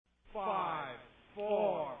5,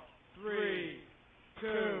 4, 3,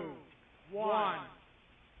 2, 1.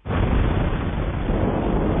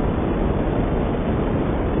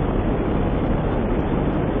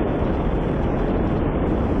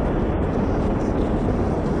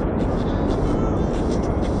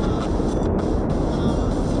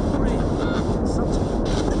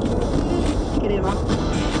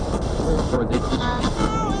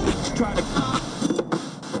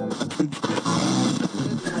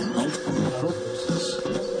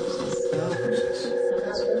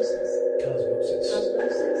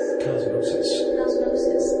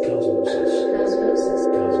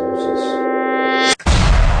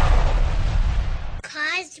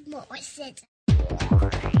 Cosmosis.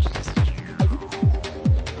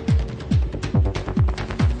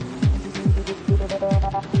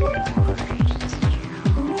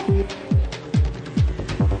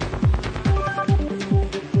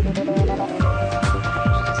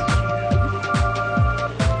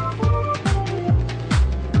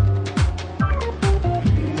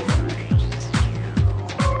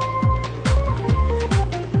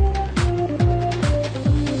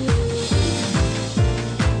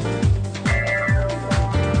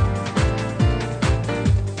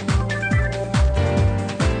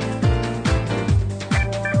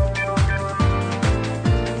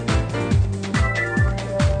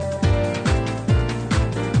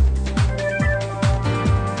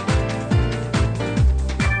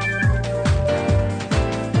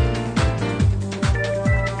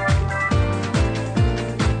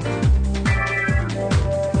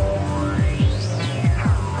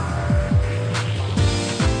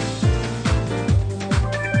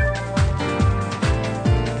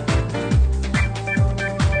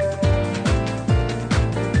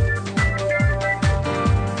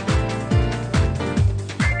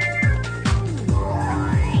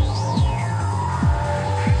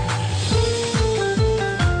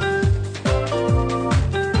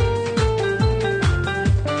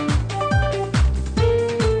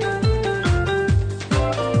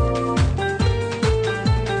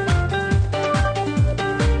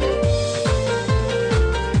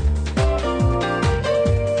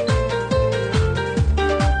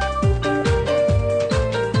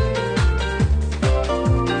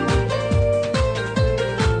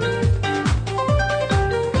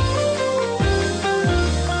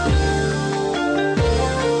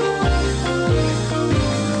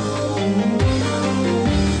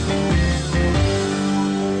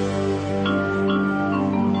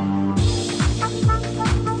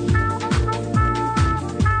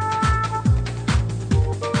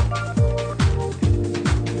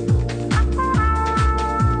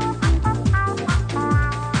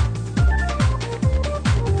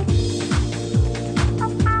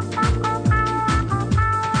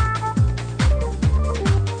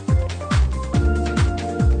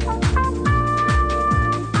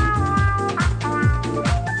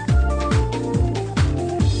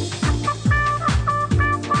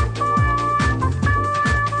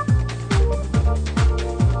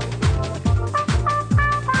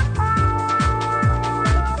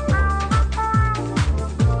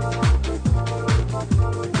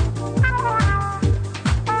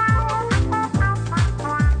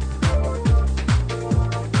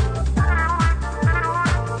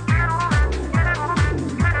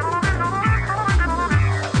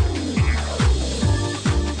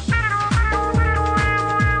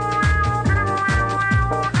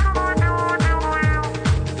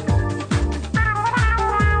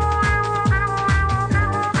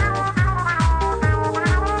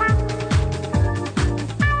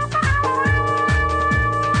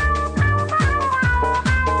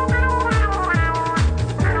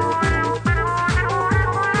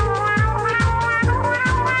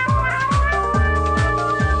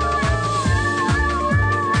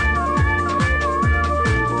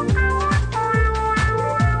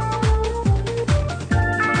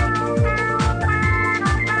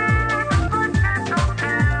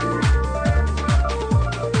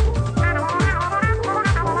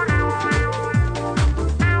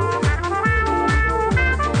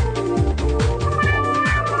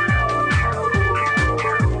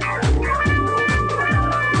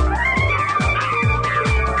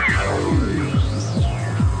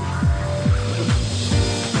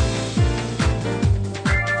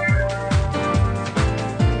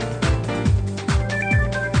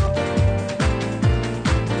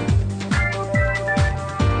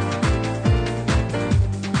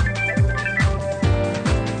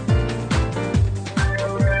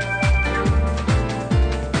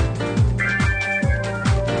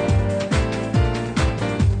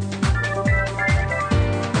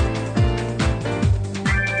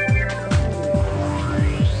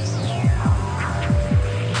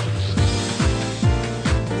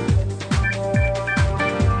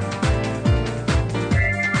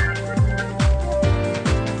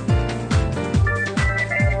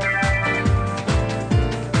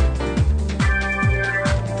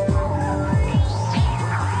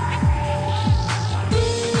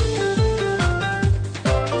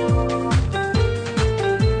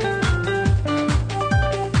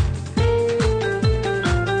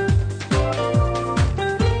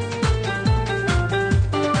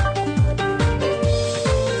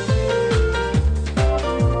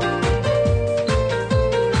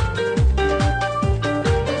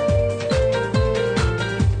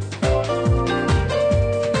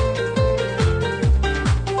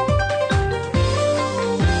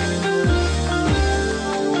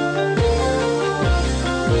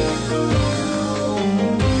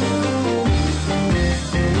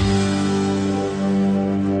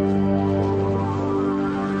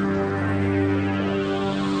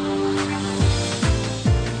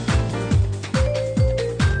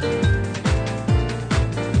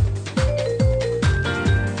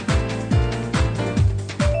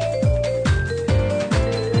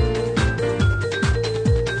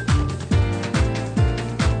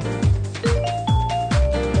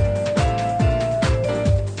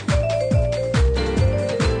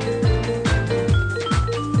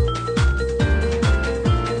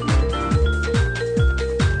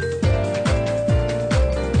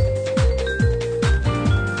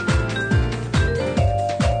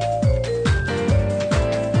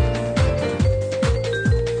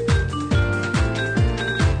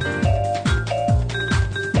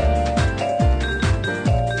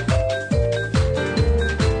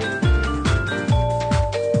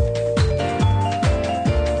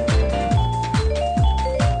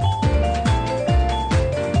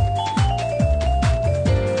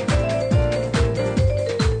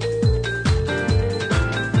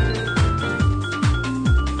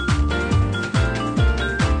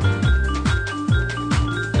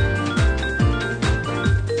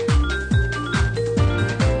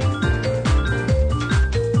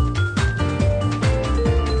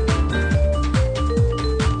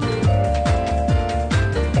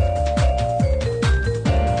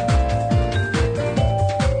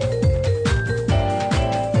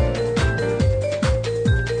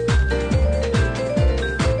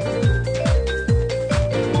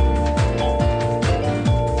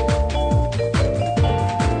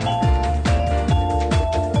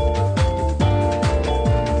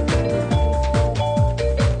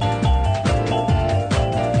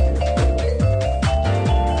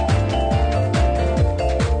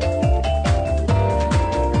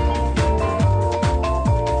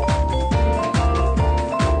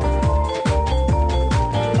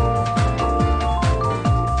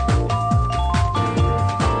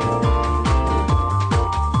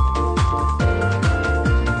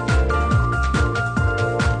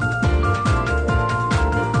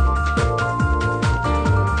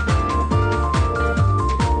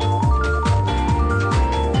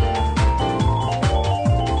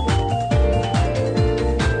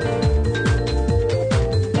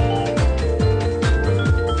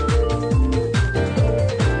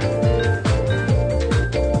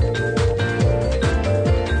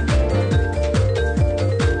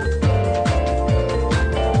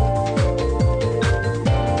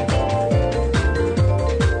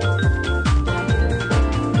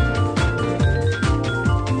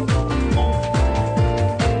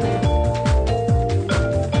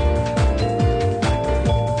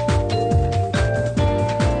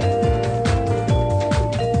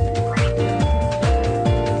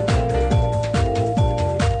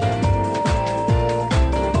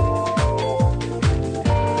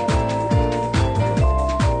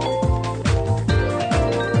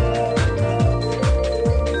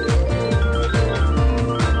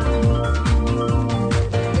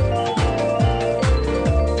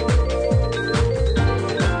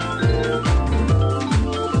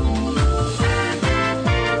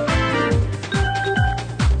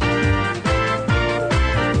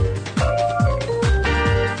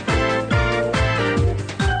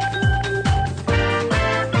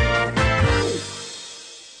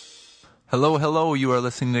 Hello, hello. You are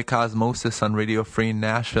listening to Cosmosis on Radio Free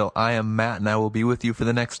Nashville. I am Matt, and I will be with you for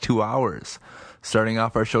the next 2 hours. Starting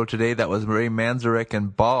off our show today, that was Ray Manzarek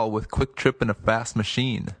and Ball with Quick Trip and a Fast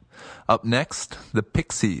Machine. Up next, the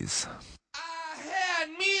Pixies. I had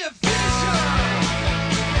me a vision.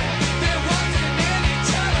 There wasn't any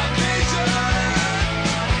television.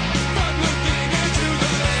 From looking into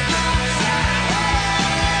the outside,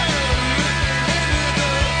 into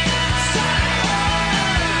the side.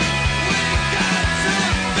 We got to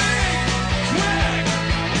think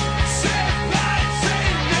quick. Say bye, say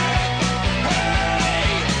Nick.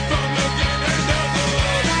 Hey, from looking into the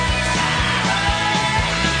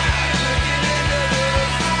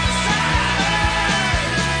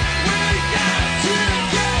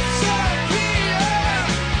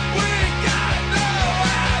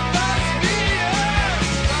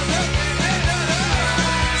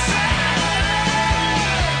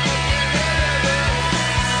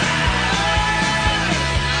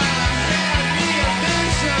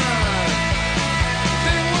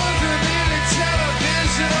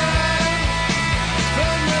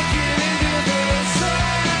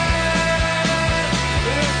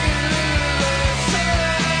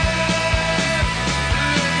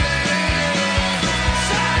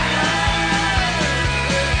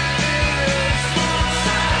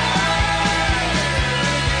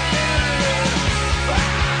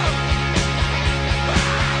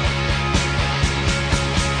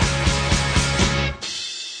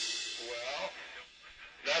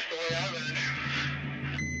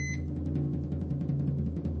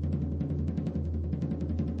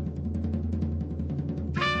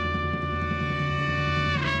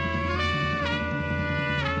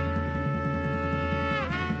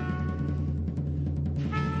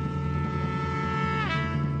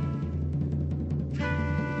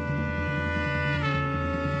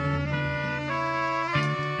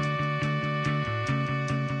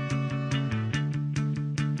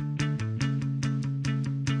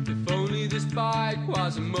bike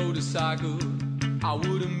was a motorcycle, I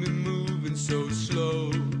wouldn't be moving so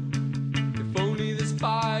slow. If only this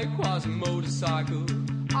bike was a motorcycle,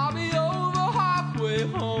 I'll be over halfway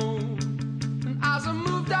home. And as I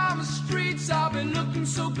move down the streets, I'll be looking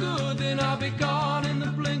so good, then I'll be gone in the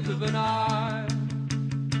blink of an eye.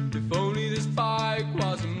 If only this bike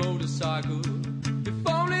was a motorcycle, if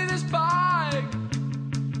only this bike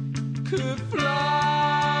could fly.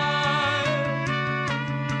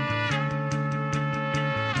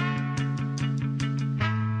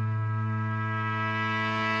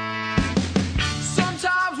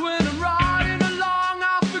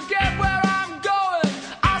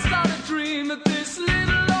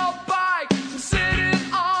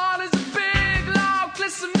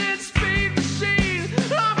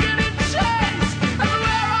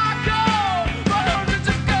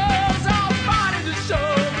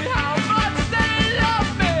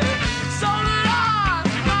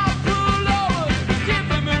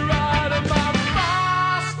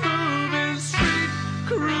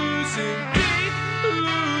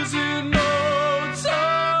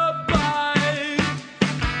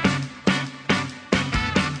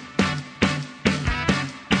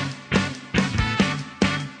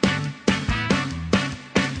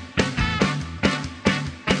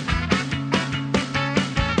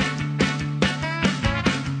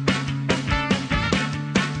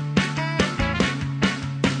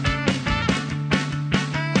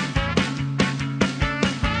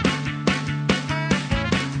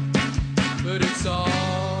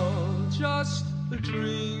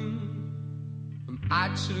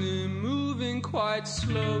 Actually moving quite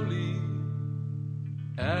slowly,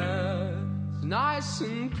 as nice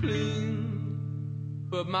and clean,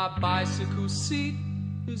 but my bicycle seat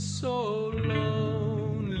is so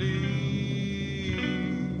lonely.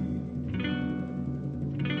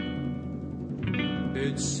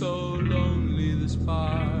 It's so lonely, this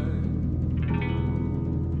bike.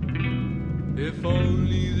 If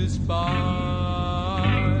only this bike.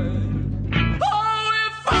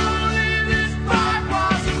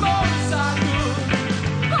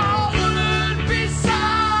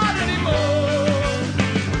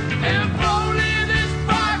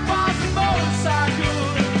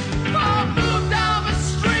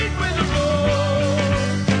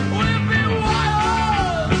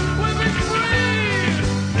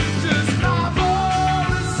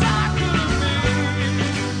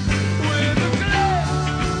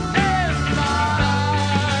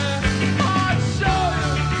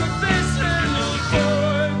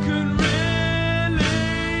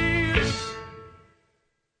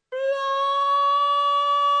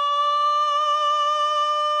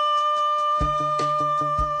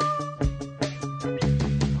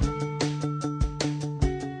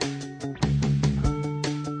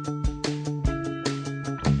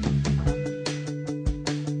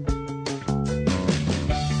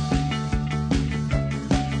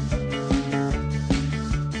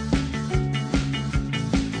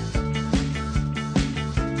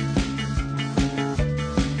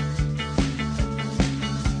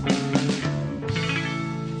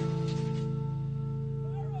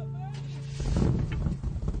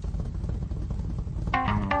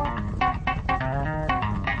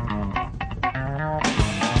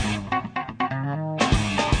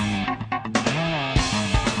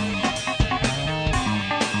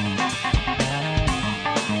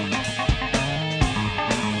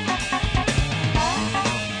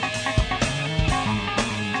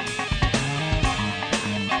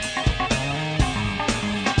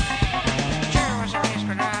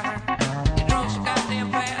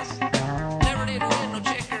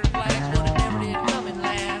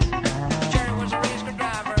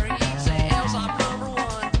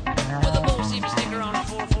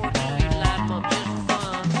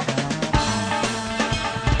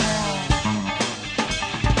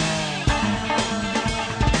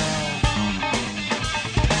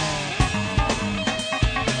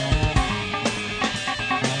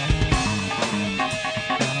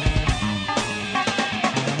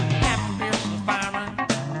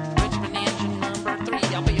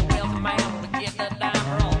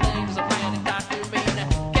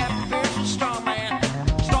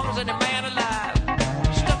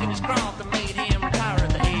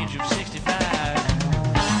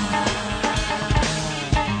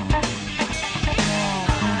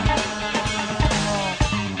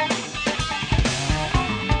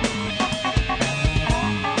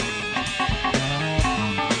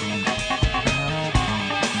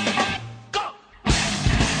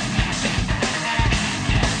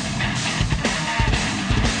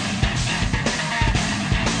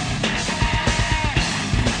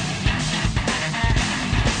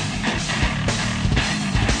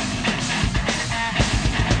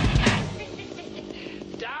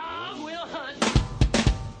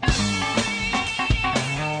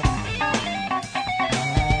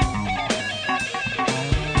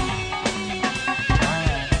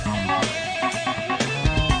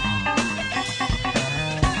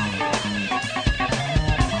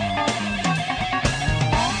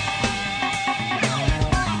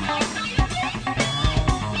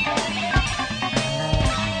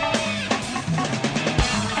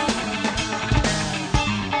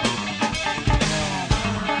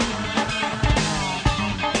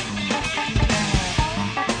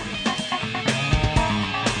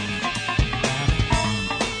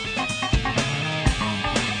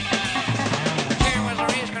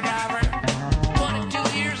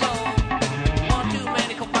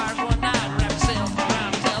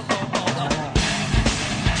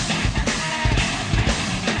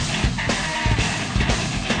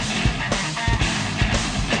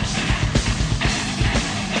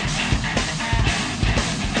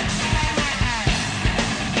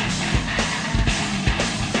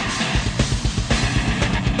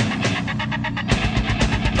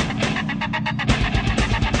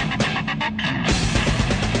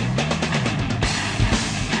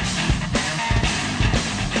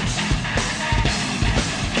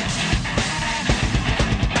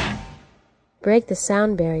 Break the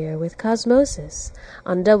sound barrier with Cosmosis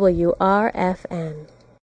on WRFN.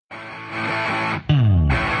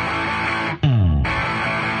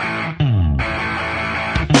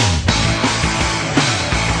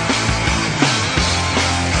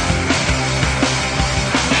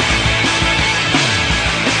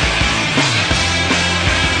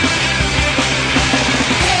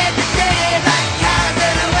 Never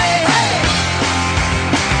go away.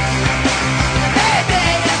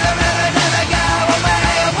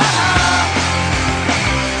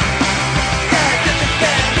 Whoa.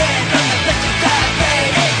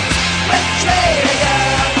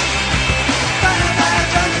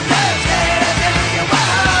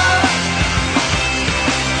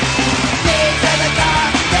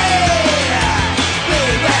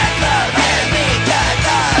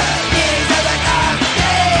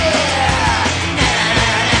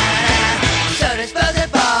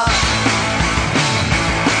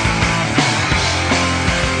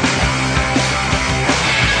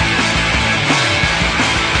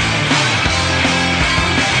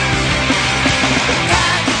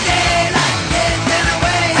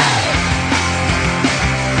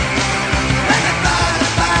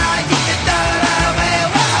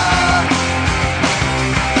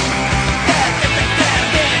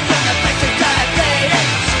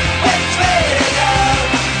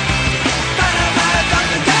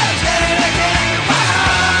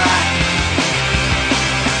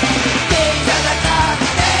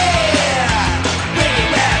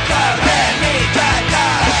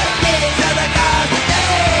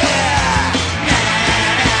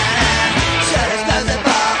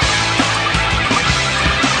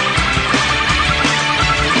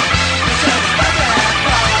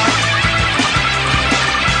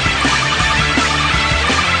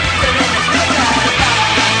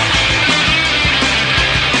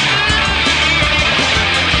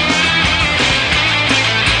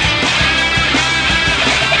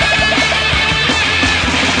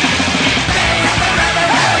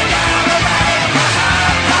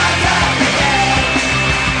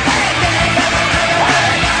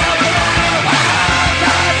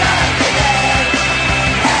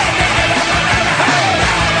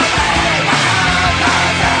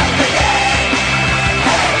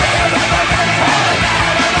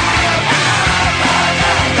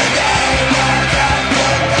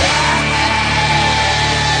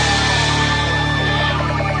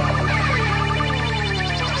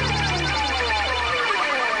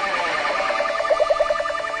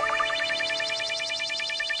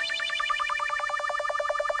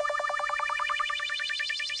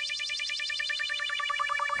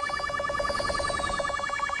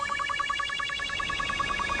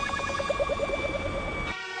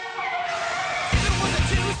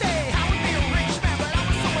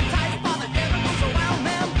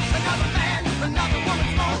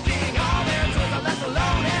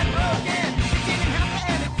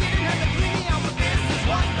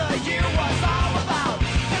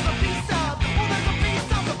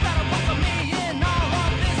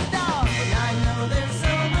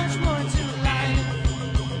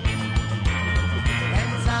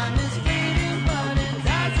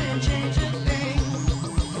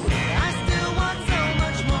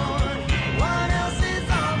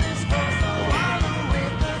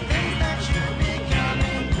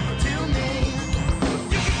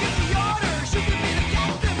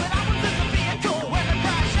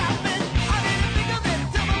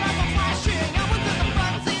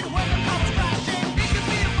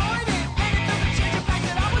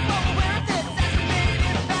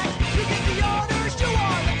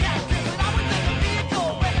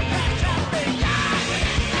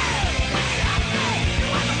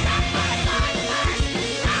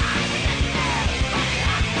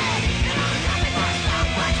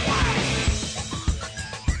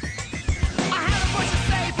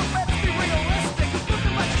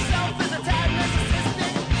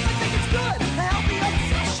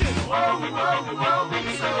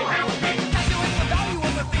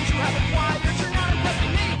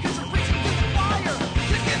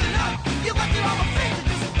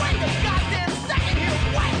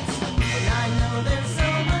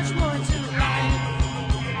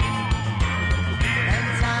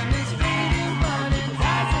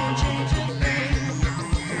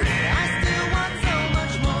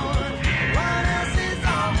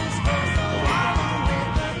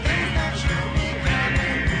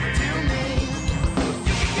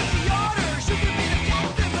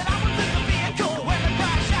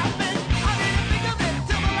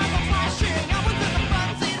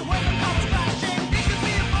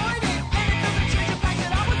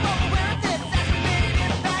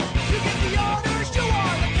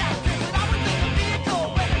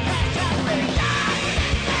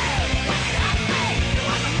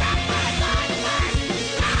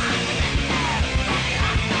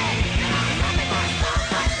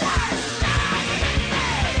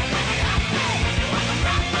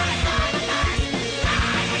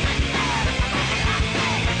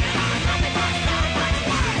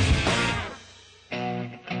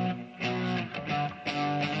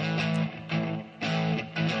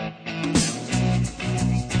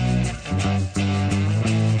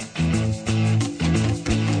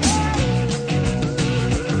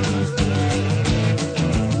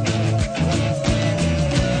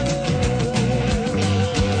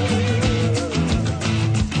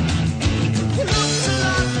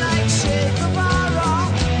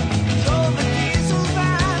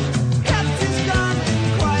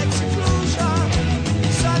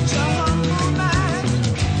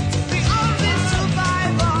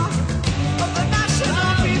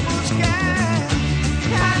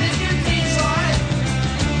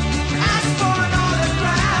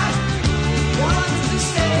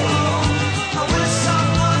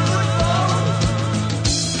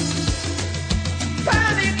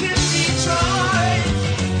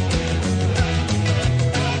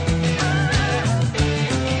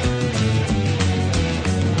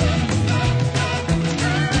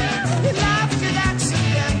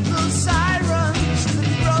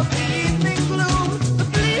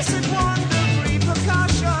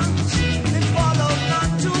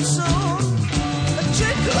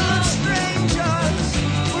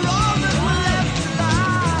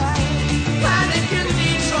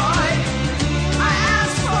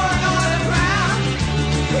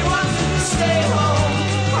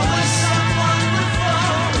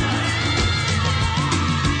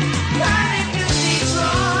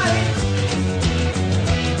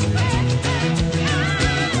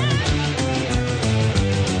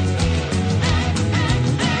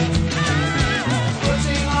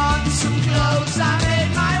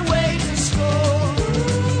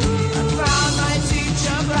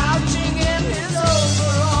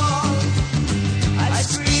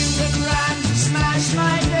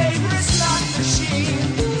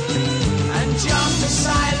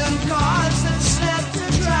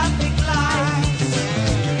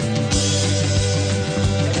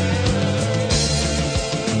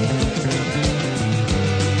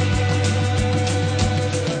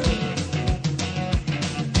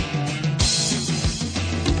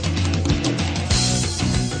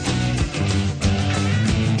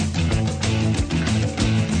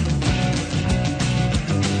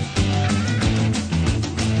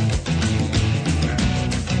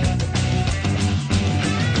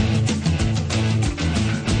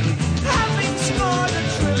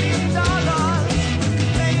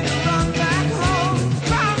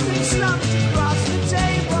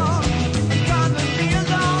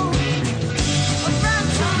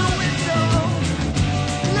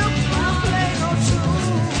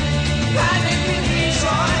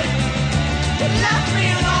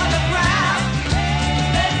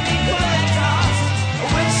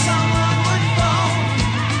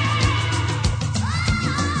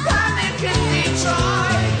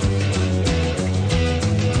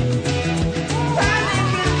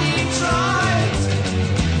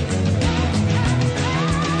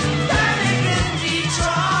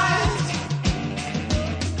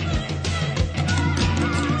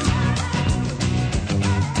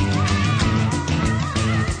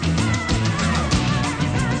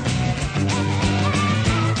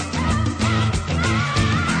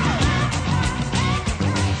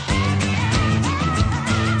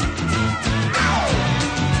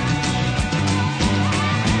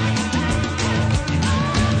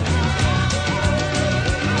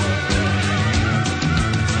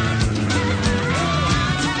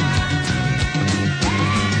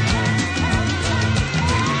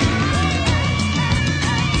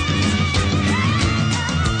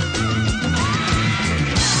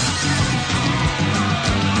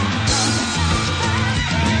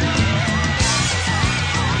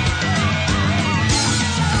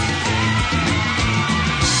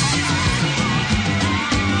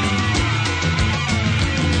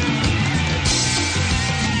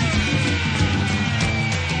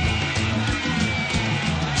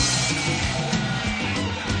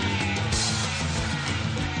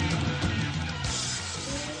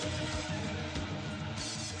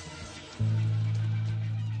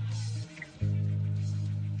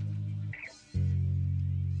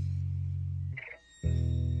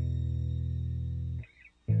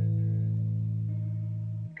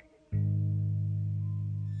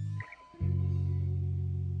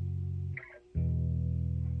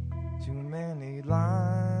 Too many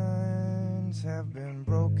lines have been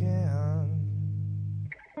broken.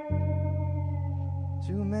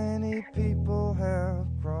 Too many people have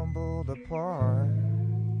crumbled apart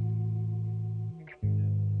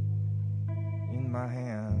in my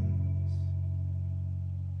hands.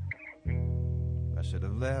 I should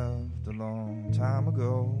have left a long time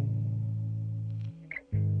ago.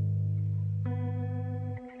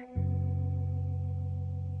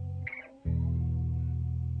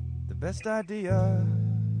 The best idea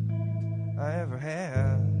I ever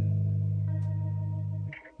had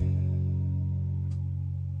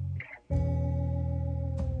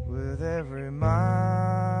with every mile,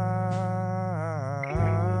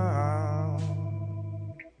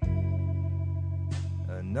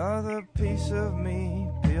 another piece of me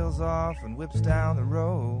peels off and whips down the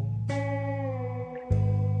road,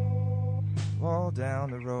 all down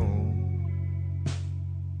the road.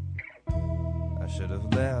 I should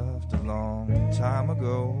have left a long time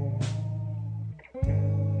ago.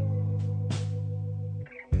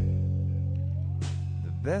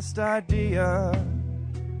 The best idea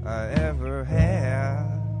I ever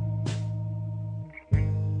had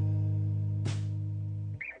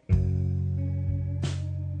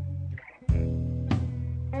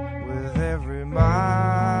with every mile,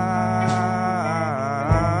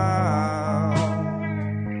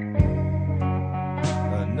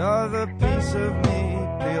 another piece of me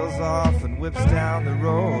peels off and whips down the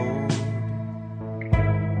road,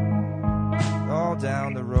 all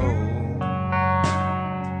down the road.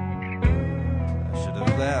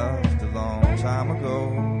 Left a long time ago.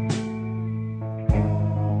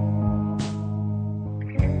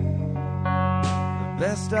 The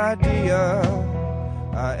best idea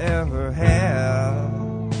I ever had.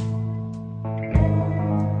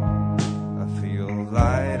 I feel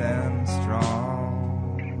light and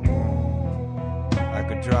strong. I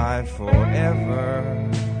could drive forever.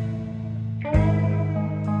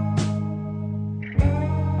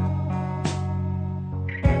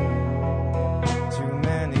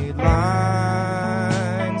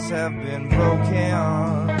 Have been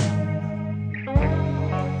broken.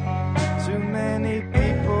 Too many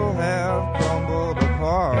people have crumbled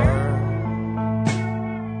apart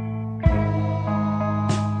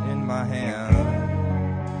in my hand.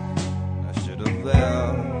 I should have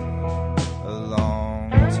left a long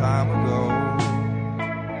time ago.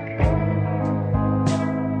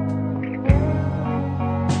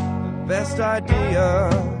 The best idea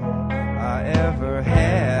I ever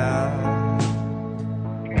had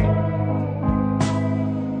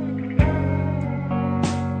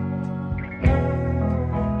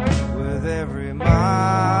every mile,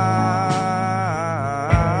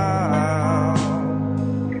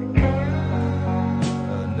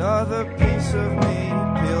 another piece of me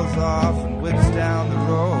peels off and whips down the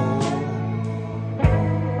road,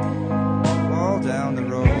 all down the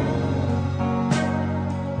road.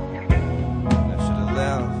 I should have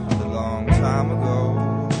left a long time ago.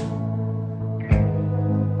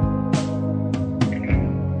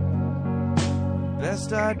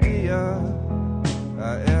 Best idea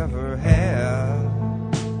I ever had.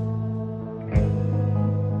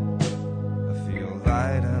 I feel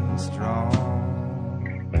light and strong.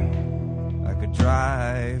 I could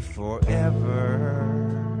drive forever.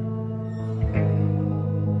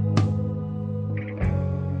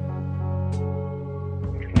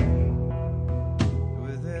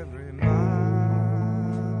 With every mile,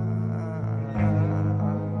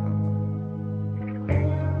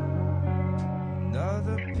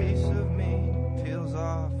 another piece of me peels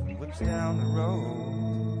off and whips down the road,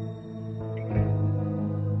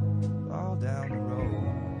 all down the road.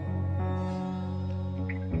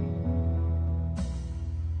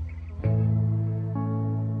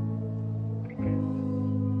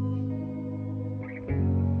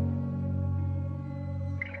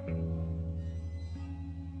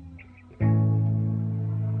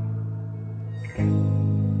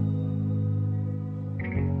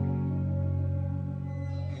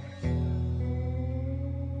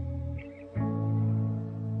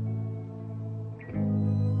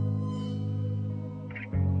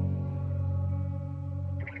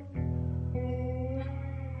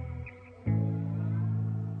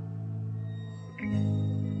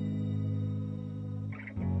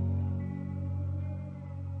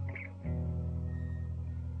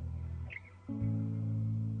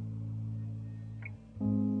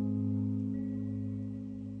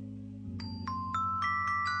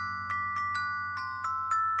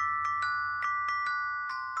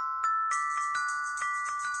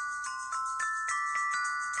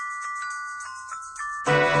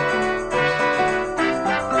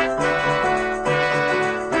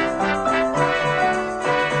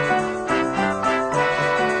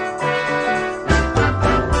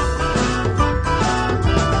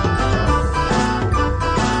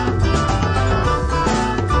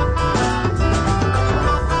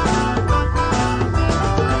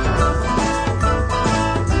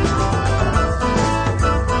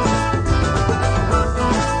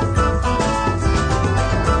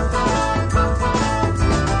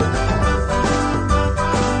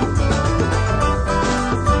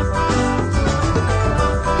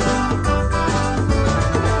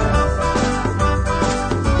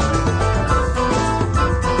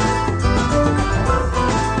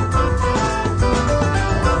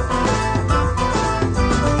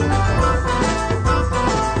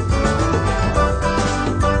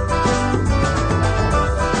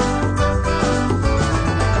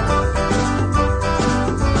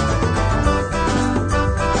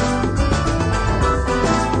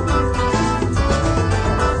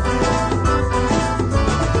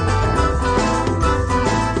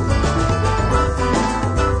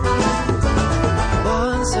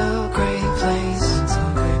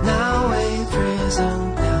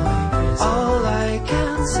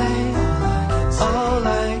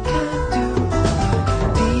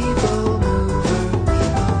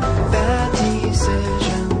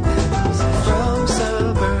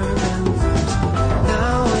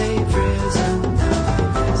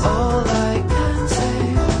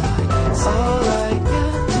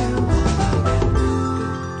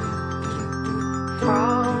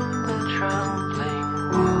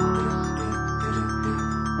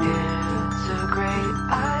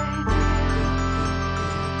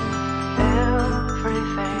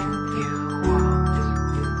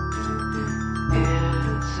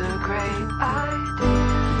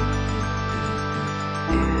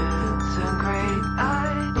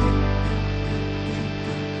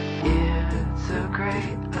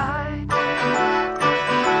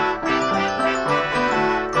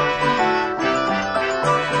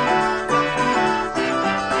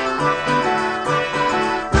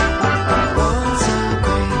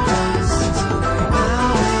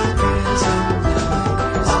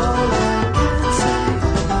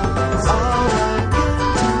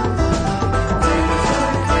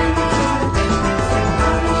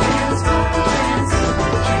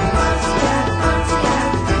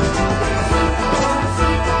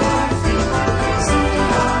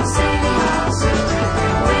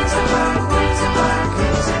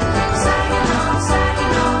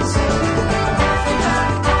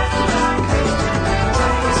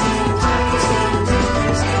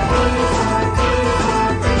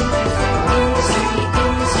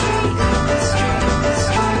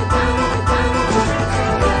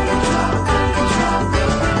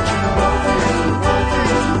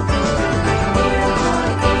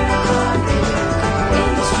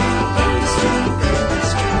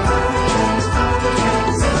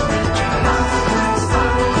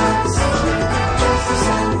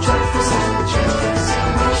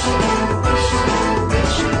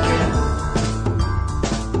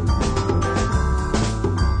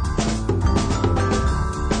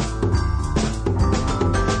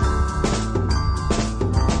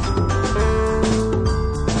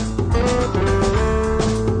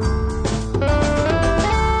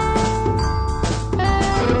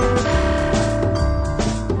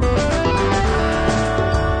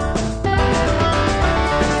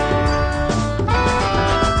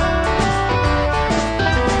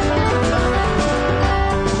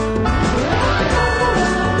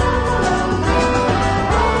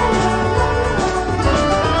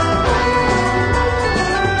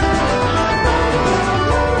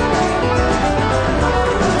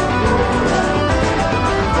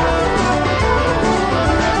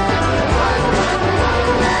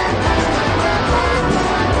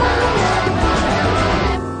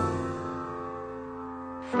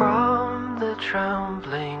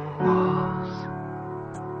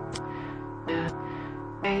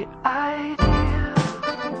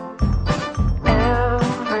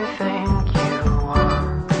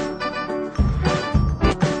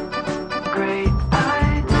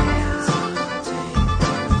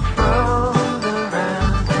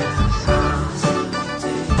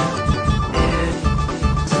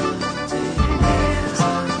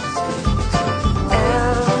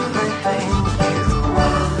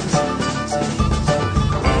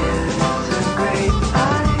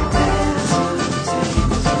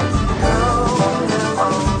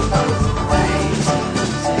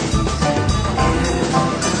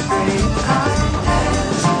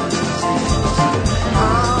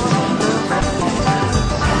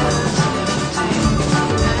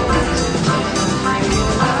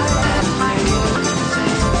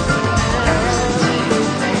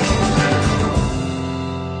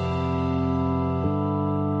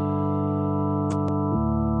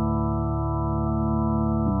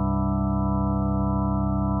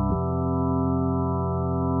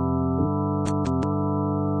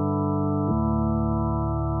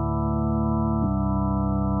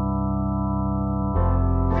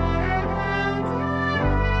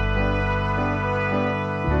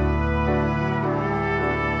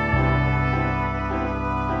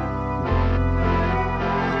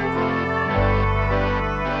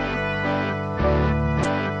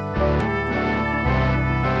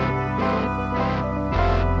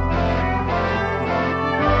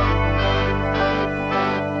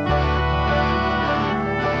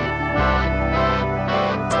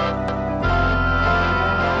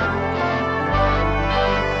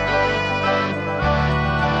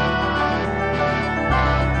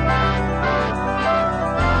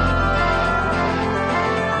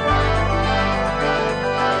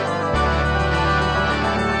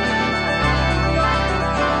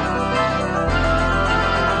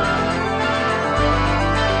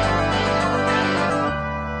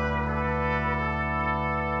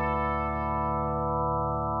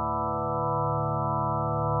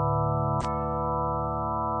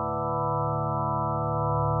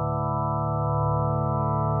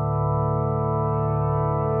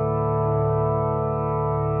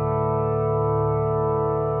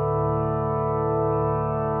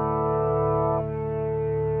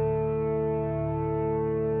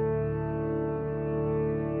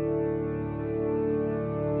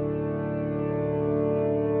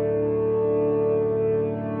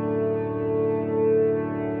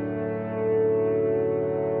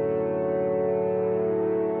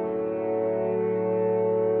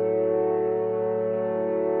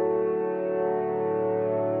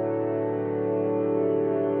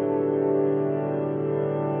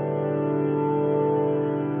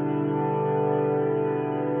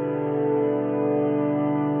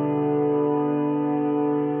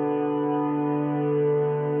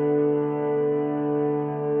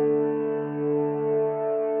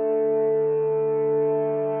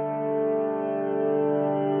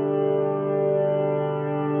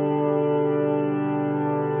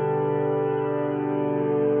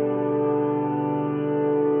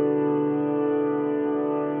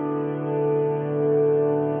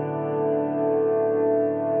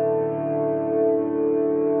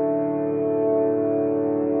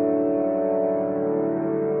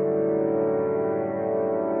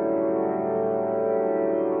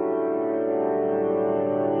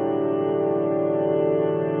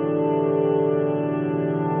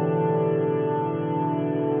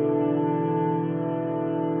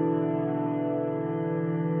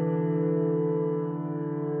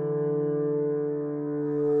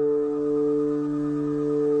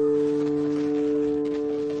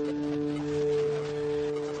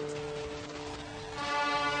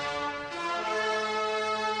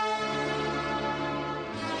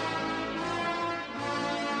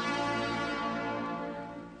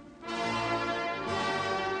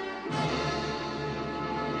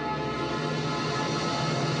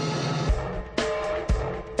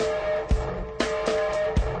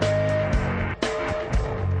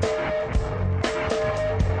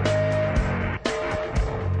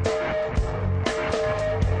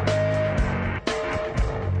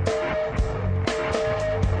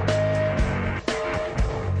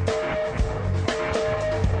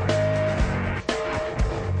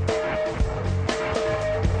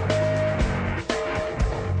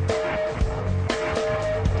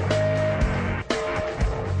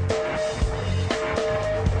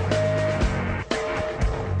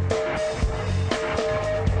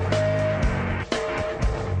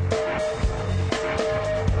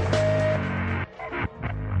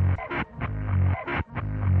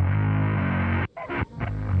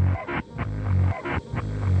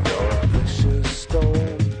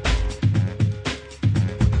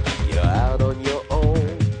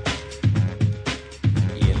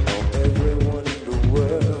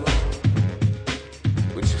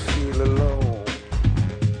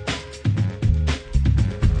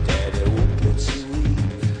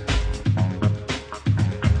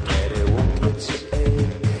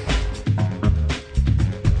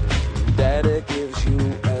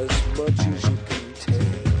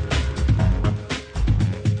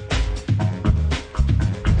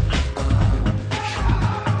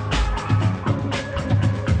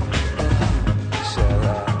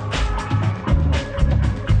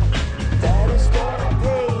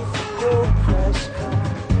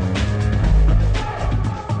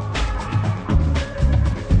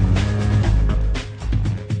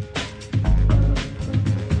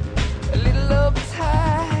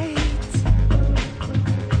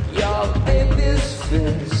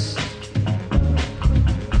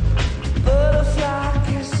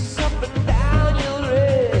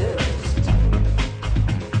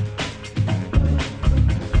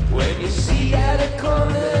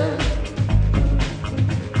 calling.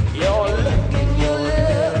 You're licking your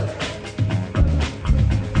lip,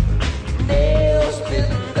 nails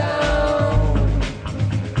bitten down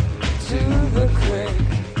to the creek.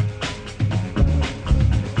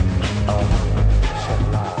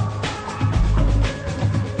 Shala.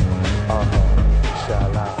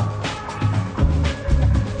 Shala.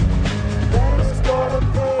 Daddy's gonna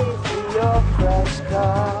pay for your crash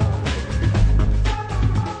car.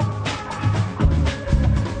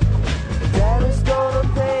 Daddy's gonna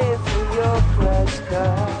pay for your crash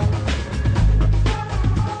car.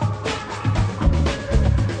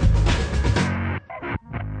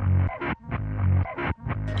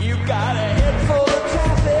 You got a head full of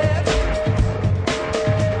traffic.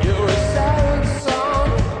 You're a siren song.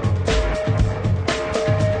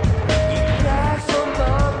 You cry for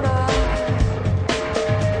mama.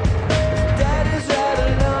 Daddy's right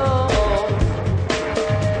along.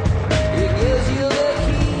 He gives you the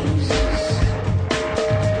keys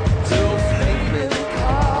to a flaming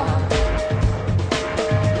car.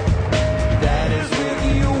 Daddy's with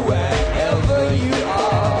you wherever you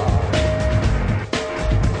are.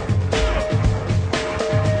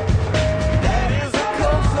 That is a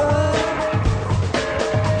comfort.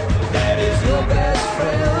 That is your best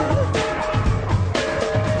friend.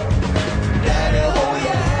 Daddy'll hold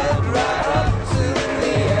your hand right up to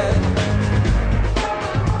the end.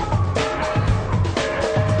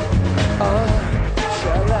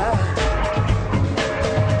 Shala.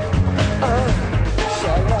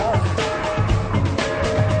 Shala.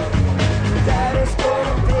 Daddy's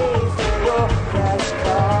gonna pay for your crash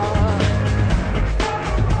car.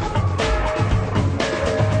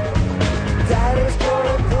 Daddy's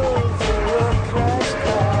gonna pay for your crash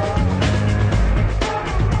car.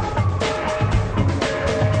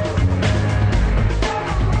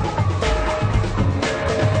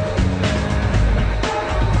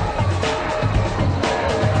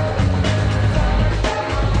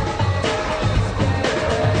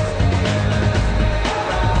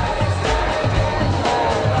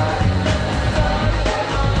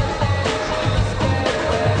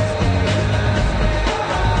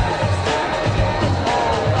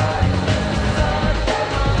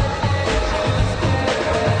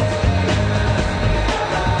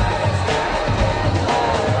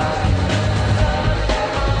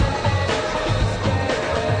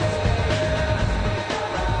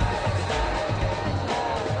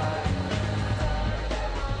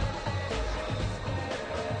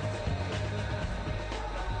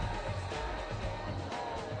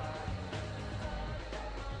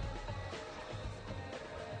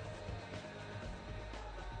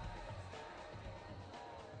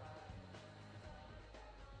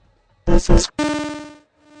 This is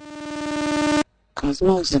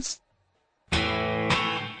Cosmosis.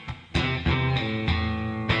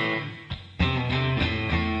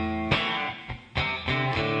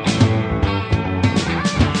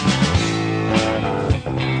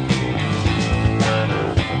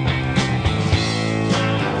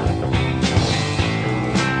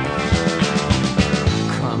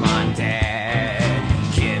 Come on,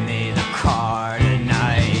 Dad, give me the car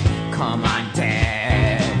tonight. Come on,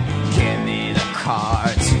 Dad, give me the car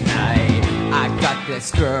tonight. I got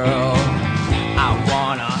this girl, I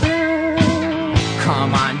wanna.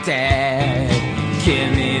 Come on, Dad,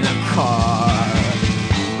 give me the car.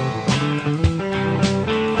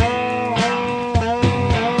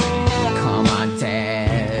 Come on,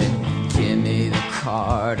 Dad, give me the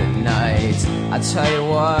car tonight. I tell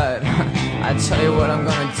you what I'm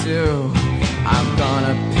gonna do. I'm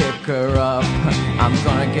gonna pick her up, I'm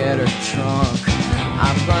gonna get her drunk,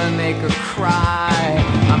 I'm gonna make her cry,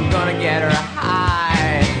 I'm gonna get her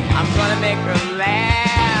high, I'm gonna make her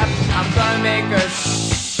laugh, I'm gonna make her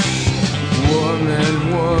woman,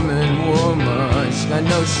 woman, woman. I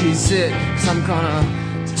know she's it, 'cause I'm gonna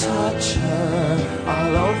touch her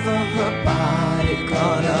all over her body,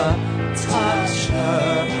 gonna touch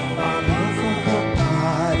her all over her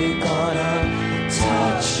body, gonna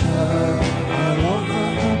touch her all over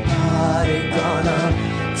her body, gonna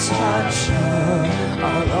touch her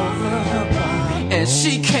all over her body. And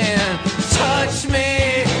she can touch me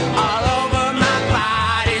all over my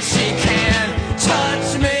body, she can touch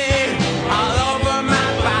me all over my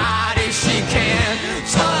body, she can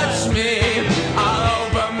touch me all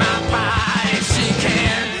over my body, she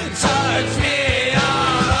can touch me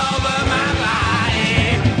all over my body.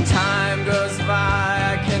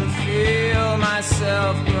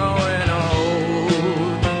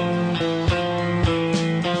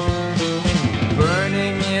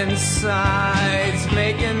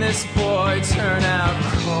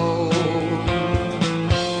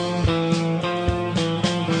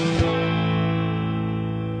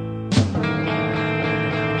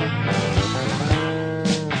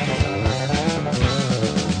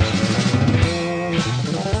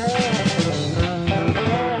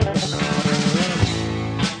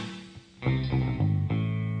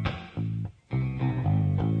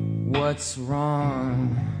 What's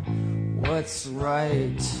wrong? What's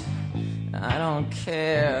right? I don't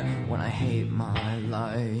care when I hate my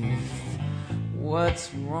life.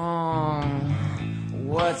 What's wrong?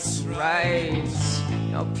 What's right?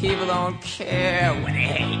 You know, people don't care when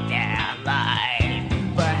they hate their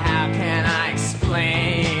life. But how can I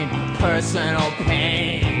explain personal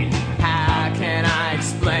pain? How can I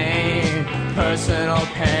explain personal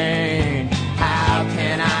pain? How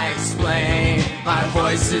can I explain my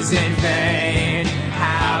voice is in vain?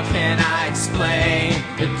 How can I explain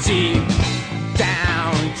the deep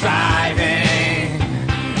down driving,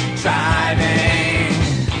 driving,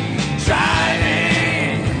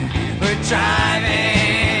 driving, we're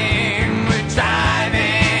driving, we're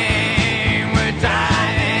driving, we're driving,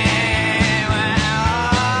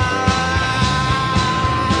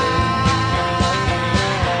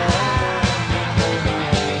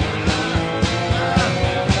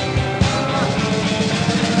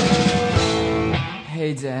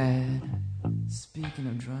 Hey Dad, speaking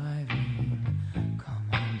of driving, come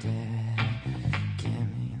on Dad, get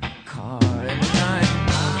me in the car tonight.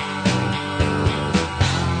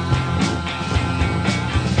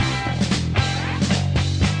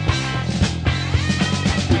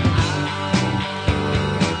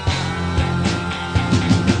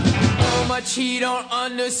 So much he don't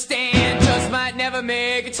understand, just might never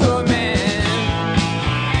make it to a man.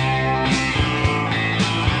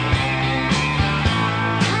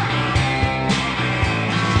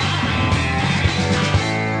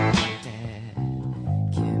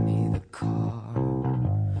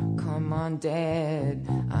 Dad,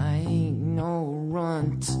 I ain't no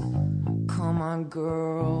runt. Come on,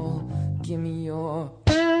 girl, give me your.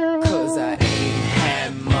 'Cause I ain't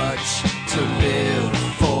had much to live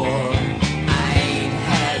for. I ain't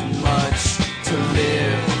had much to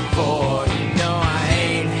live for. You know I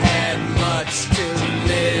ain't had much to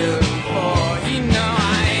live for. You know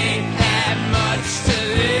I ain't had much to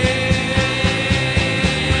live.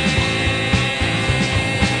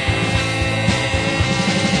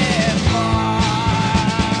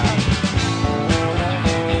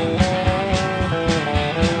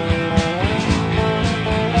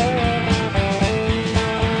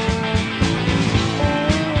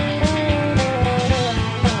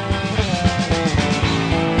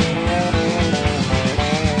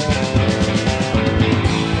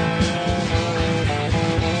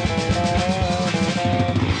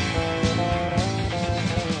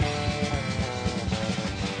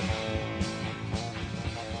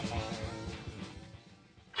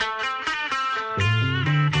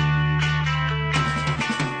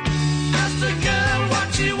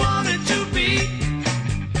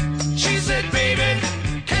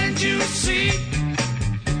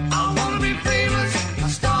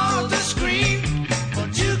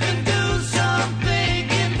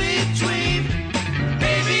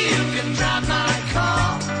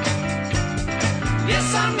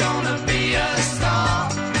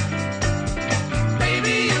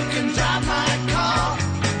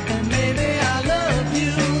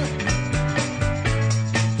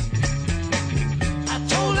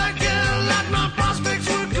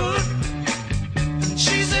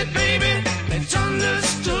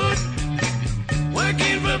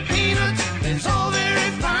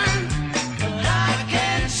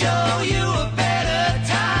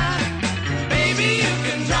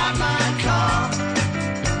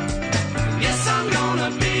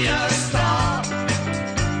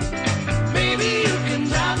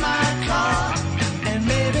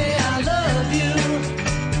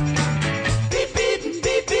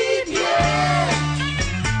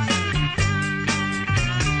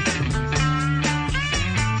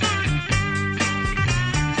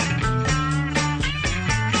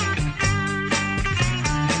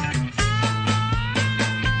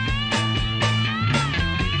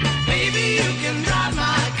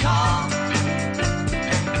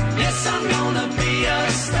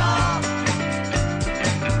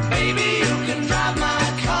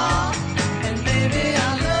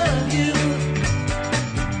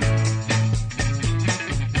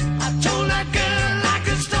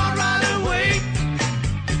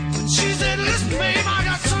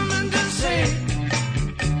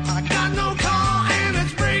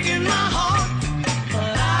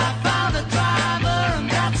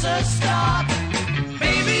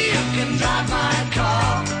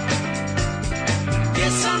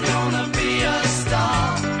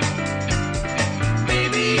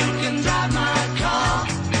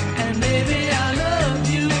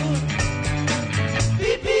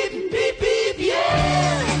 Beep, beep, beep, beep,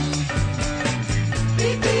 yeah.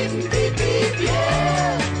 Beep, beep, beep, beep.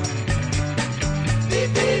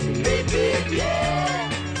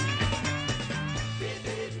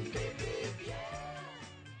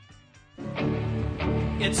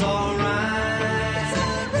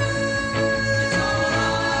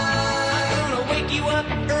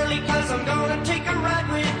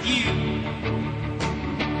 you.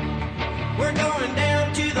 We're going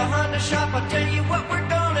down to the Honda shop, I'll tell you what we're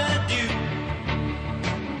gonna do.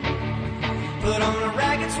 Put on a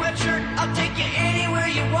ragged sweatshirt, I'll take you anywhere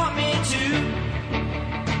you want me to.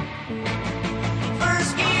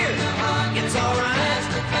 First gear, it's alright.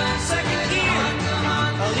 Second gear,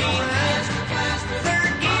 a lean right.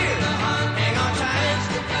 Third gear, hang on tight.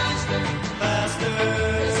 Faster,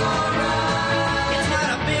 it's alright. It's not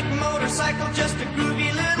a big motorcycle, just a groovy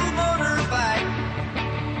little motorbike.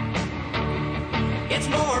 It's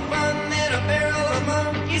more fun than a barrel of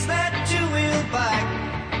monkeys, that two-wheel bike.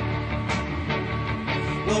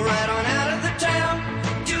 We'll ride on out of the town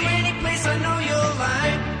to any place I know you'll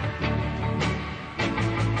like.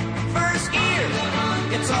 First gear,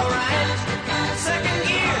 it's alright. Second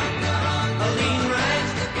gear, a lean right.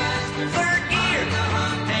 Third gear,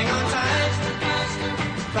 hang on tight.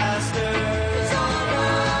 Faster, it's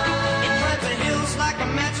alright. It climbs the hills like a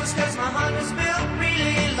mattress, cause my Honda's built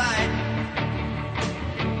really light.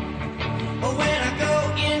 But when I go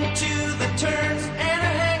into the turns and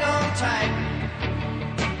I hang on tight,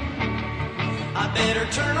 I better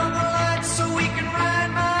turn on the lights so we can ride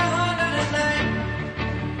my Honda tonight.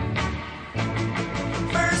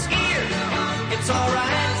 First gear, it's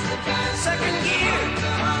alright. Second gear,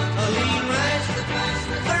 a lean right.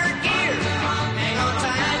 Third gear, hang on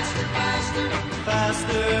tight.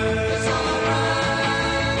 Faster, it's alright.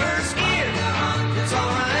 First gear, it's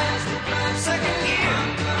alright. Second gear,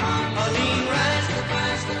 a lean right.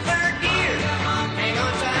 Third gear, hang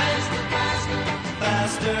on tight.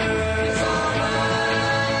 Faster, it's alright.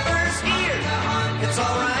 First gear, it's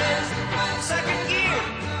alright. Second gear,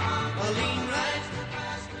 a lean right.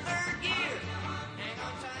 Third gear, hang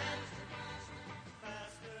on tight.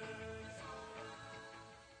 Faster.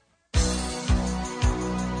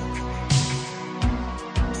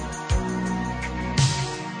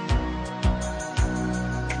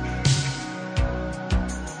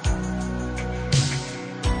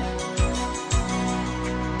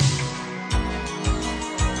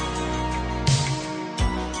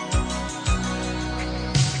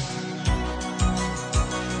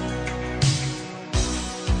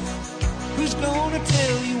 Who's gonna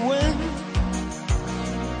tell you when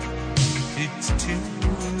it's too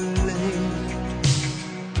late?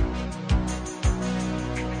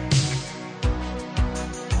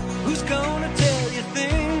 Who's gonna tell you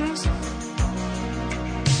things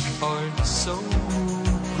aren't so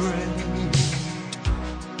great?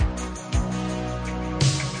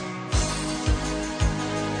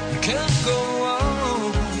 You can't go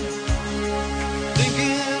on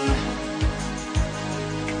thinking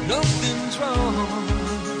nothing's wrong.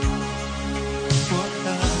 What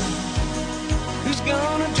who's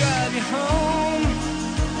gonna drive you home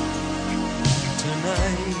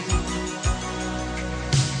tonight?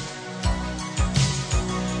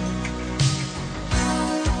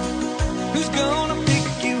 Who's gonna pick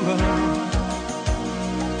you up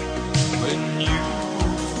when you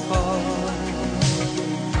fall?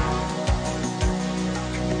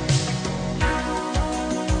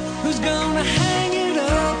 Who's gonna hang it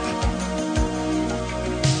up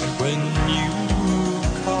when you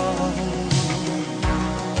call?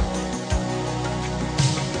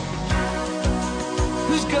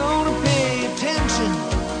 Who's gonna pay attention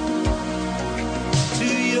to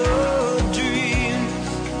your dreams?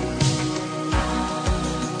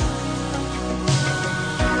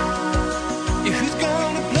 Yeah, who's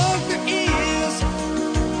gonna plug their ears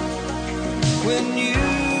when you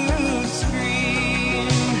scream?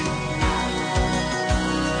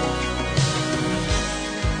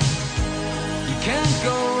 You can't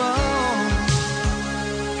go on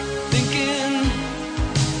thinking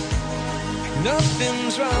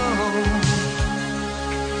nothing's wrong.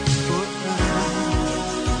 But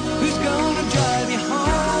who's gonna drive you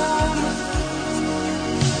home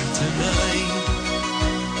tonight?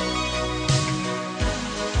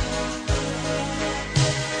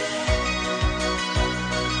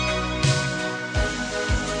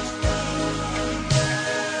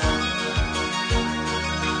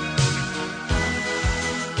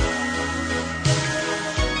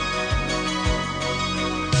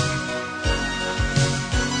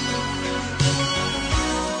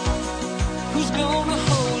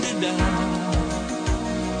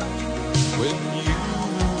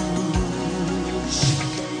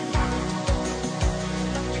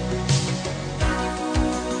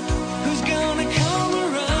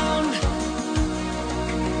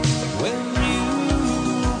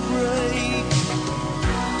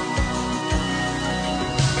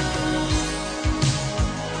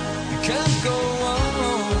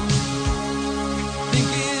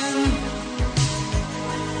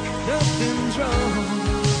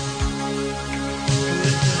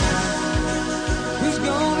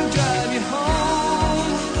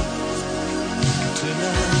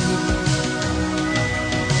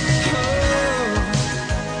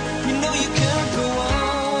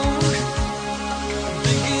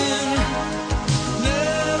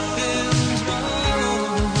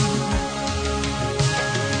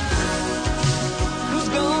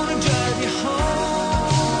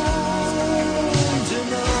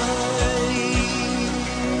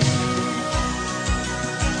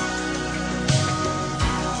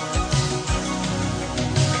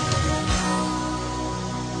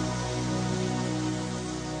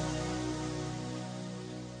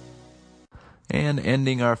 And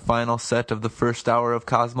ending our final set of the first hour of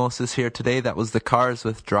Cosmosis here today, that was the Cars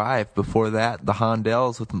with Drive. Before that, the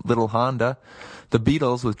Hondells with Little Honda, the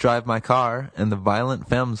Beatles with Drive My Car, and the Violent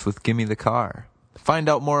Femmes with Gimme the Car. Find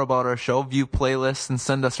out more about our show, view playlists, and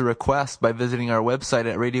send us a request by visiting our website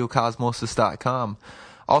at radiocosmosis.com.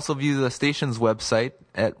 Also view the station's website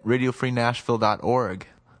at radiofreenashville.org.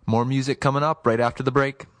 More music coming up right after the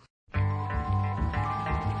break.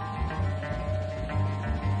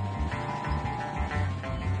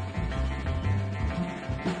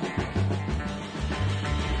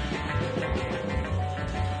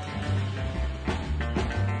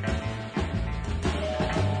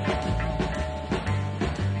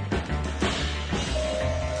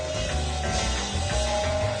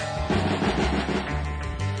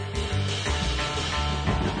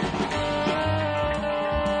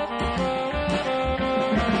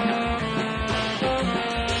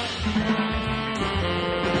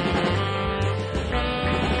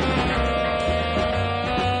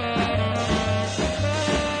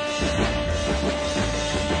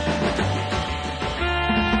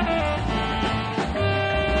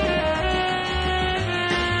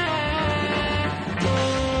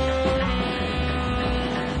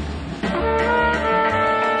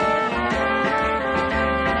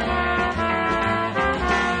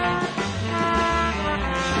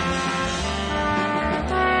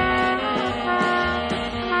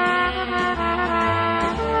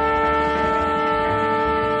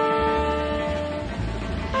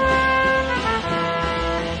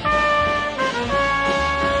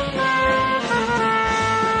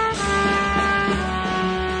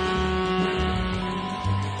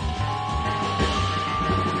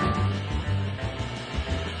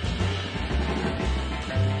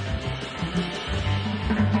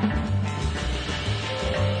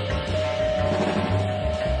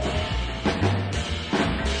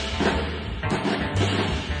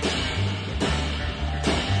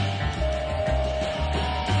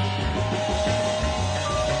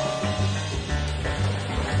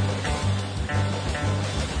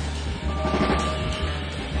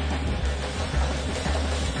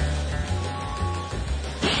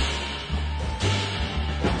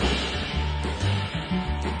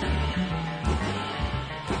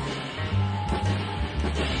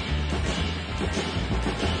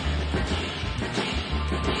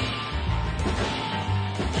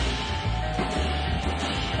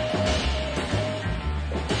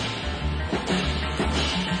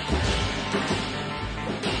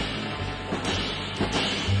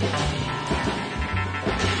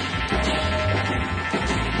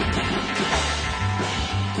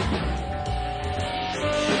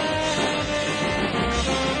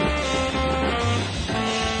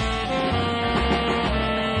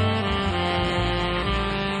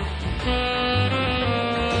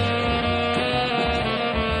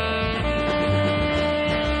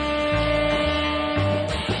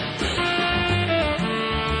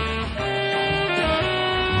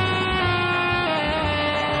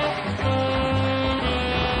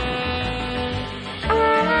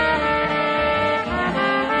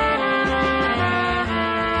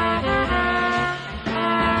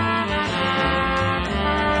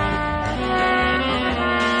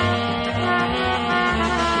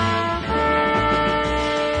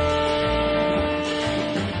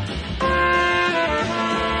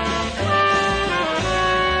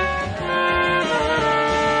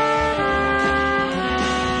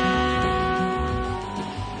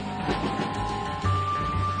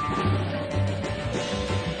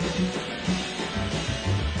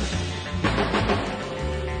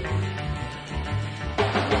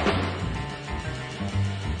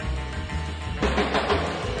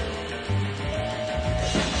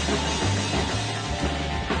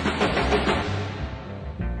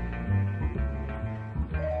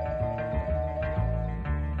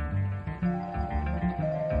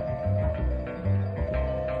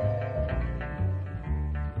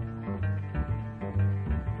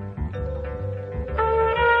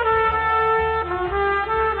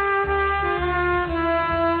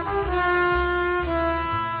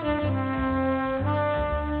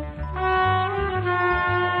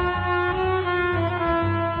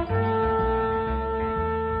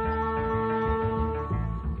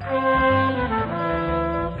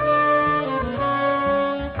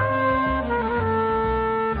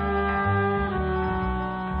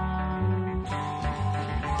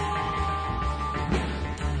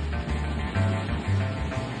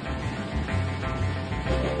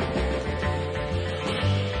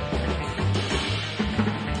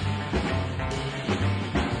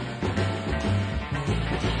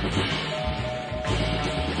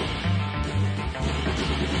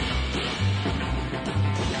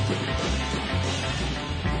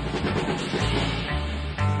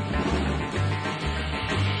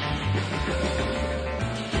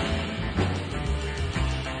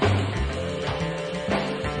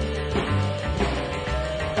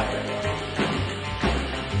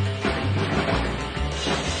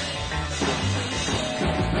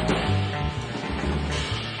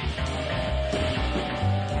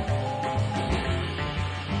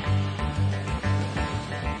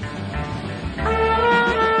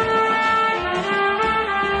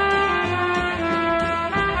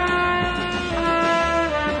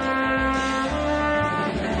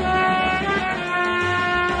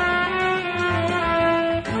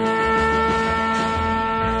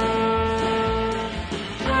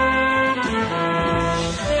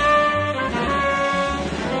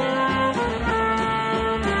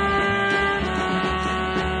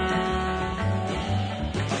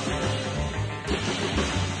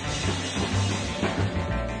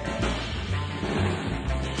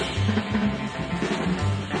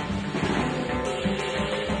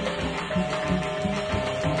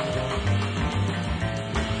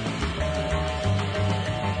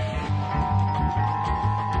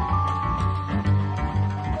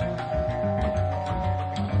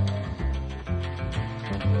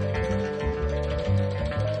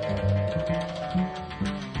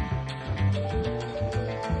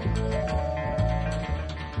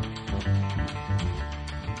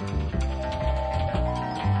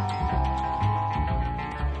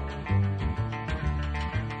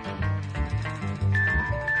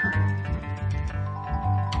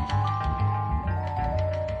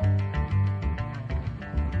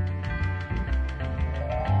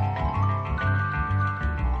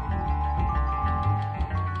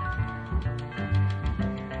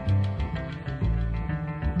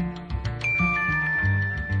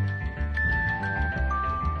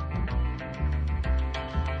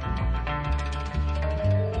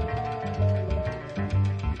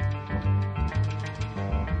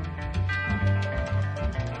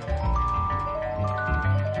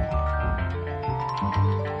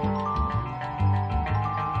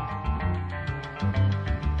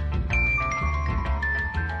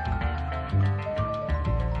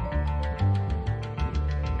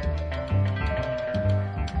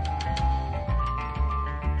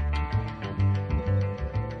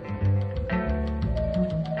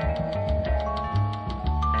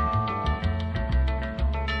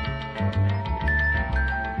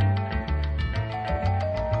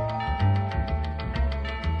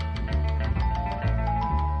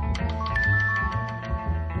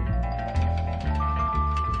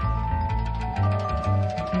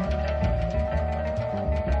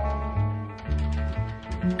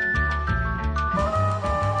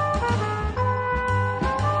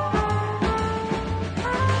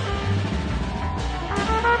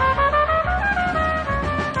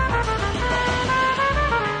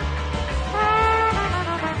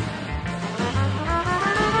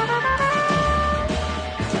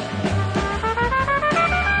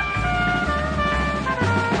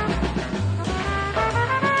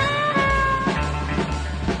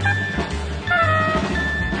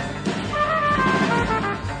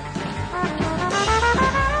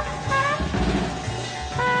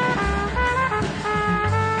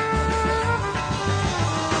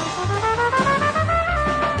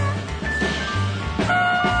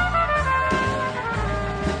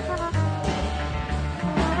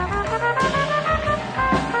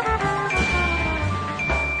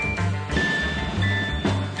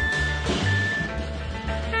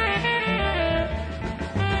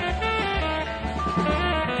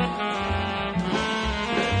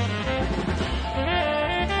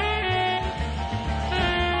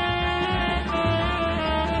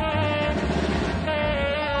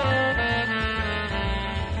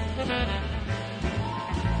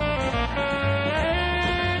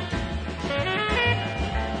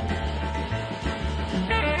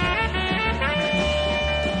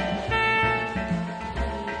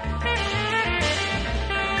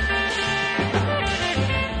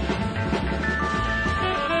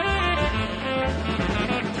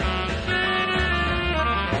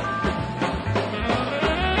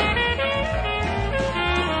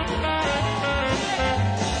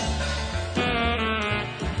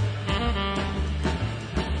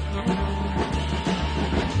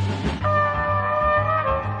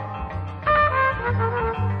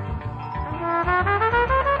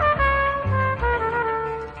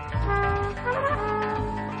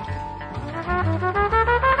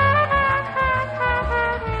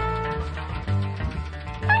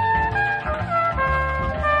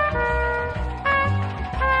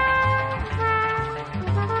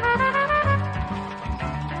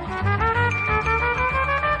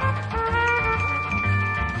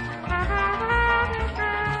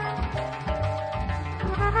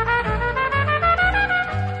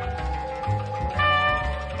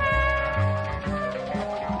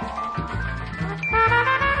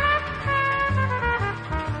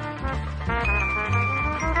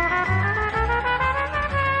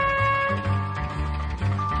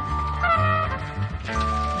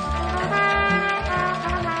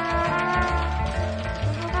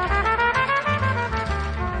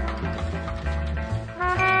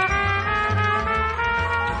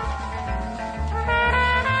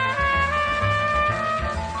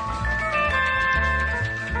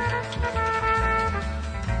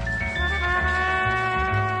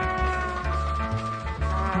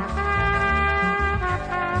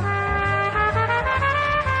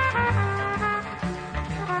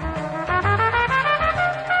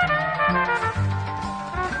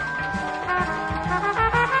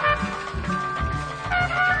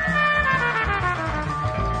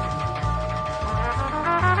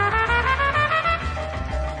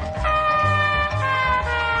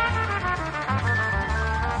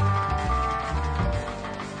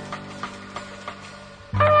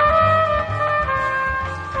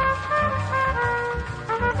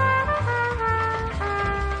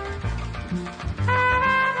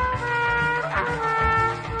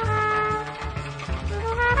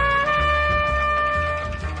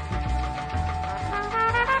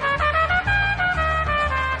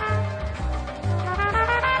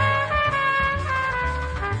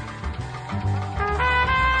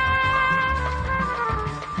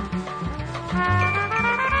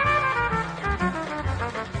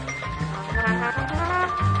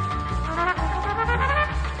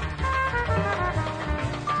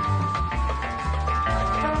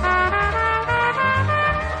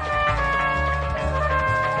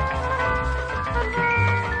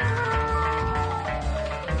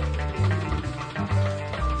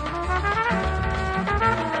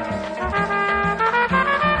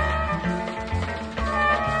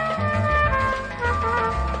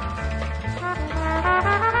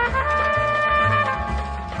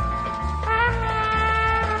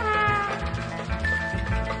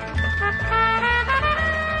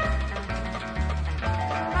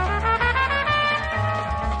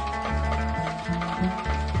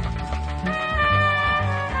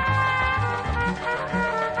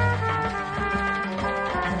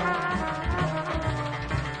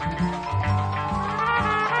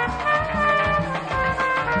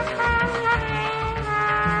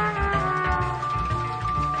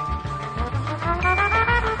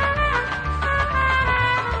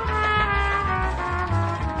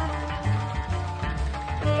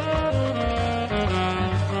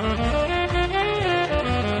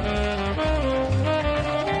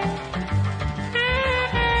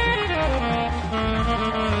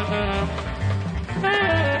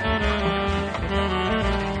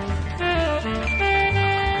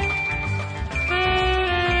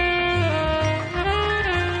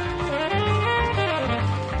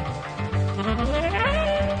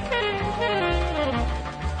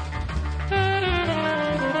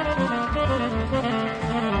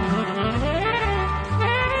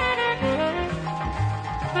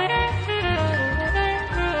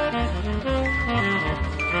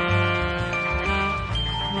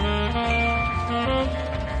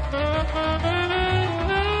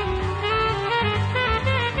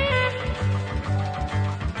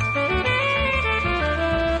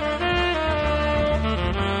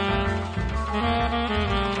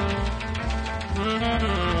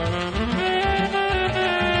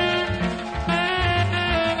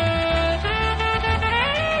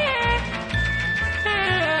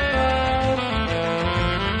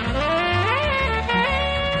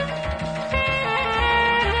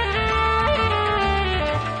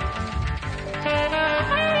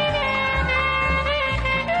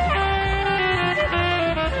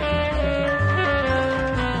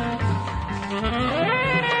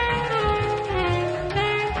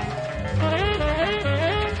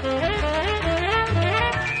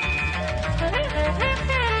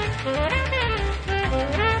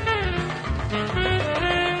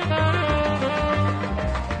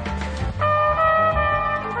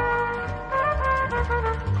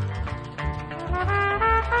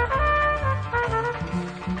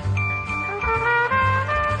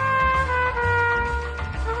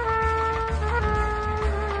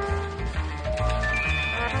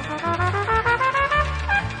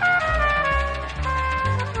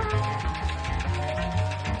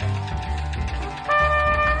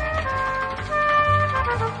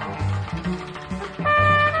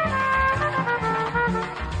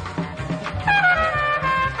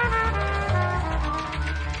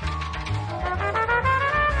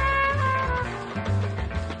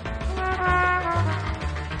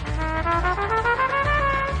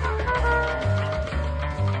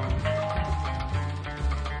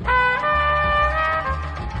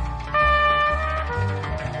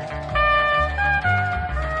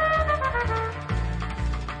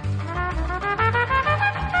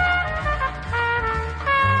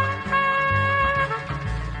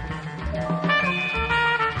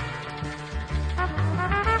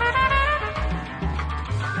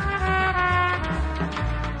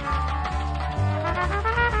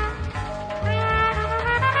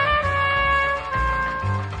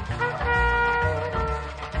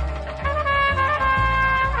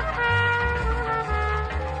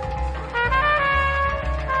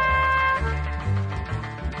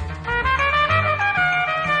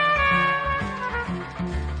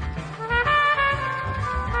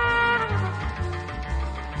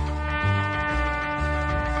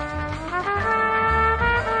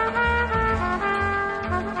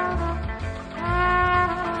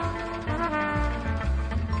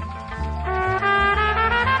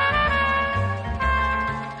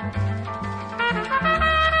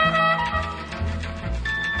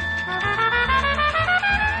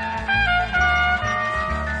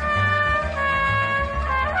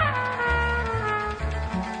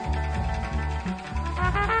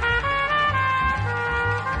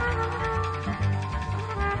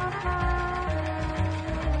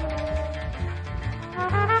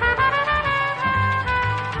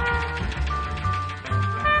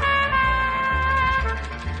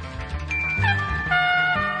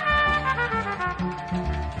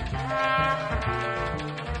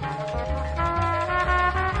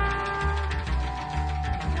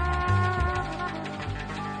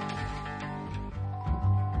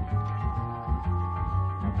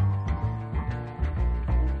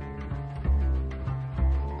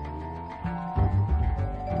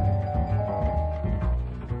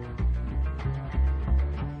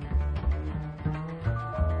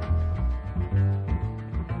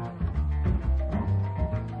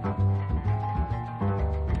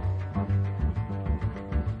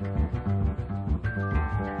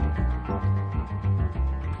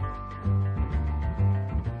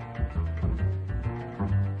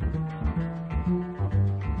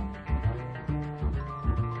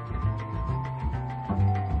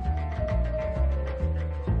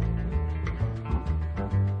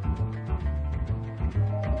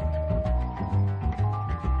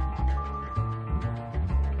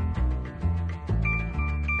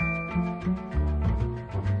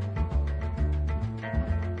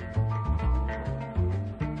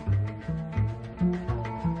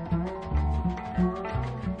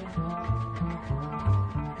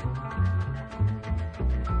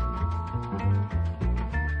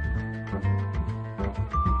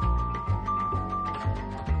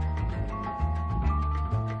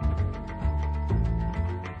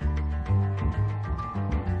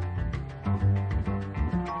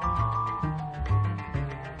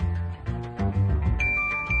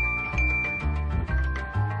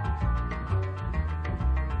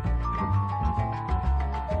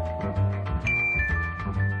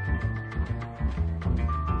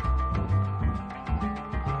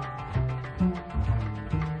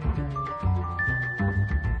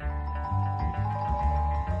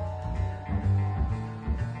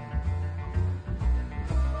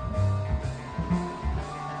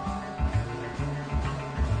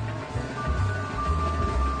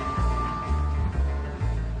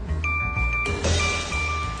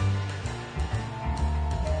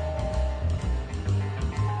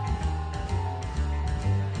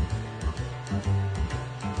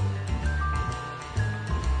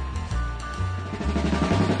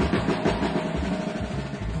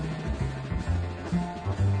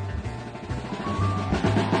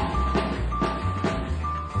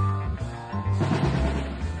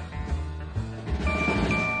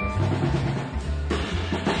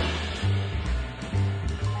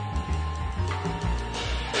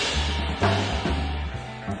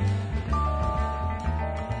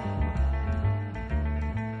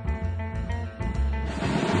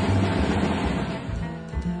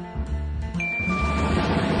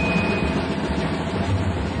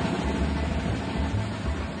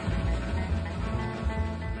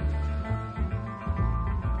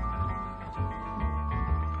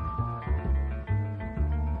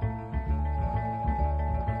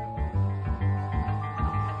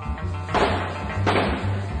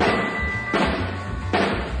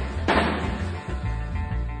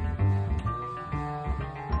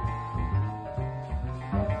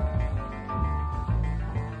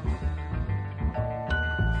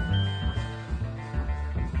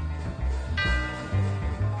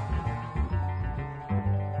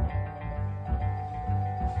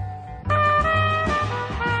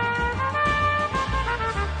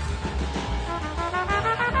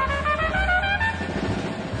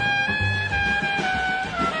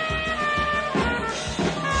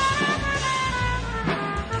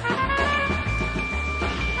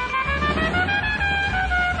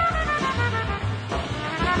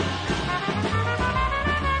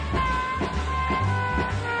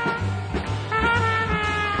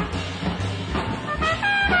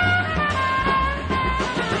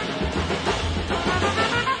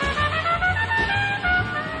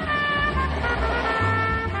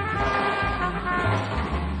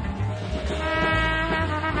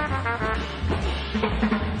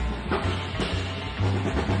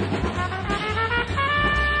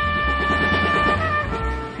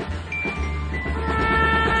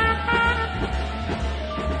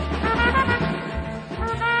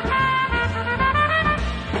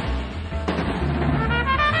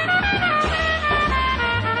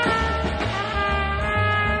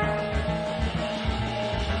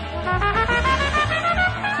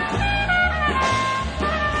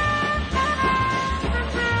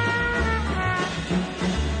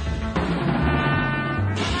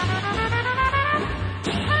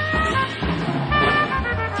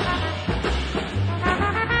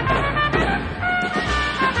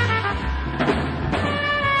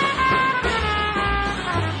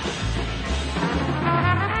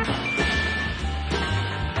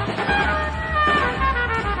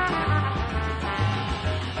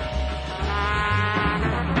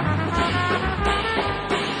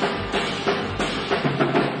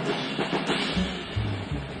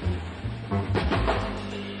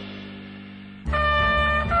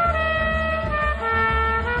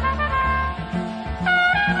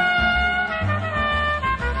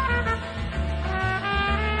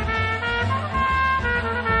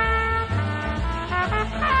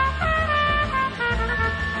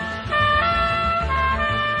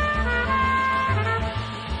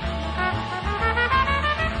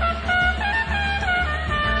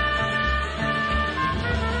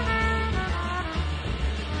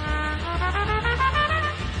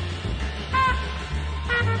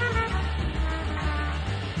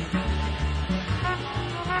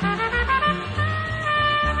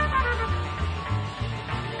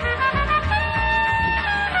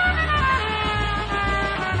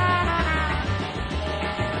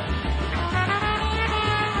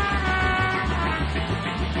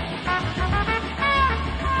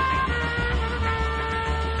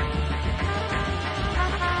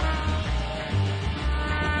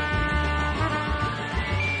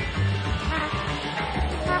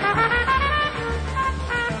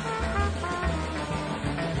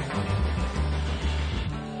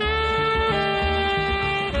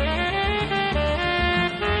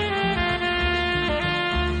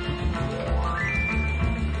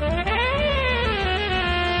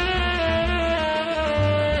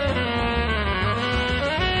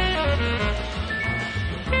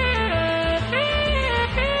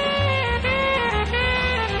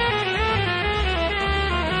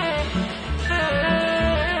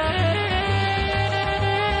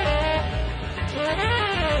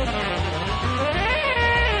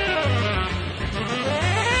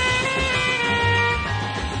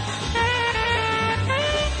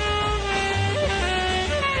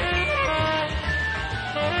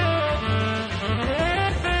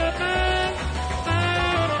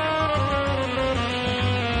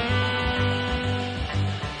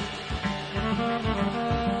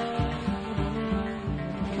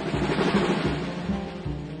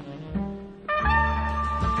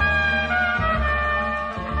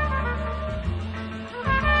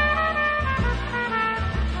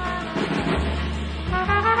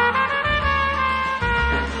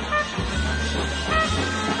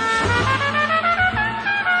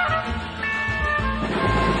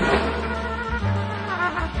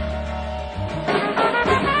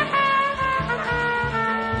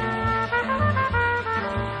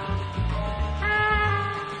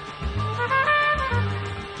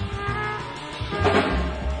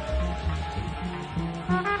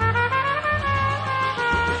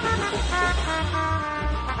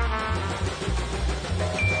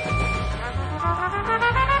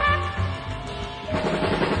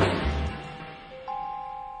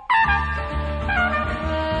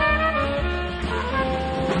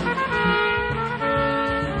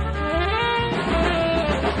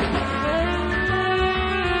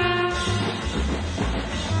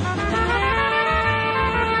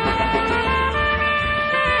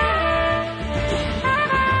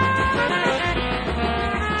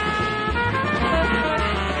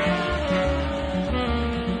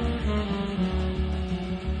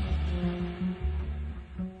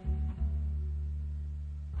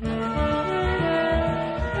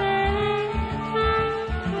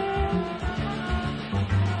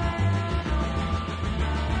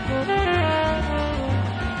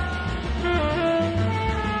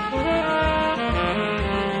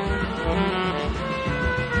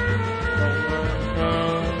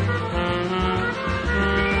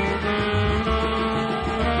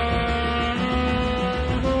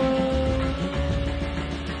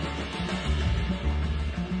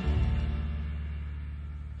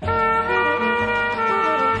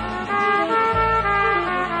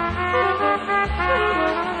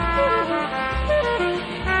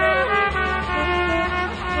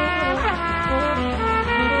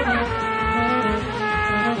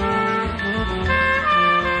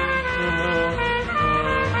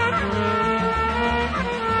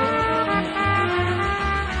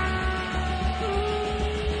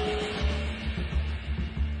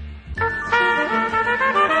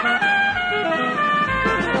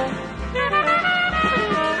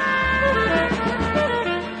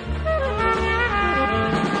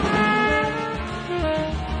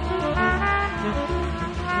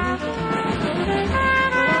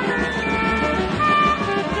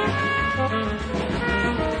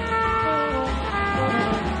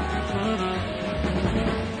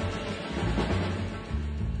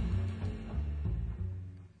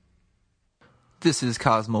 This is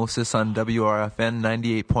Cosmosis on WRFN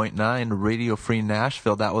 98.9 Radio Free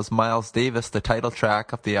Nashville. That was Miles Davis, the title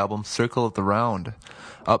track of the album Circle of the Round.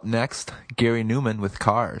 Up next, Gary Newman with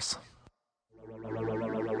Cars.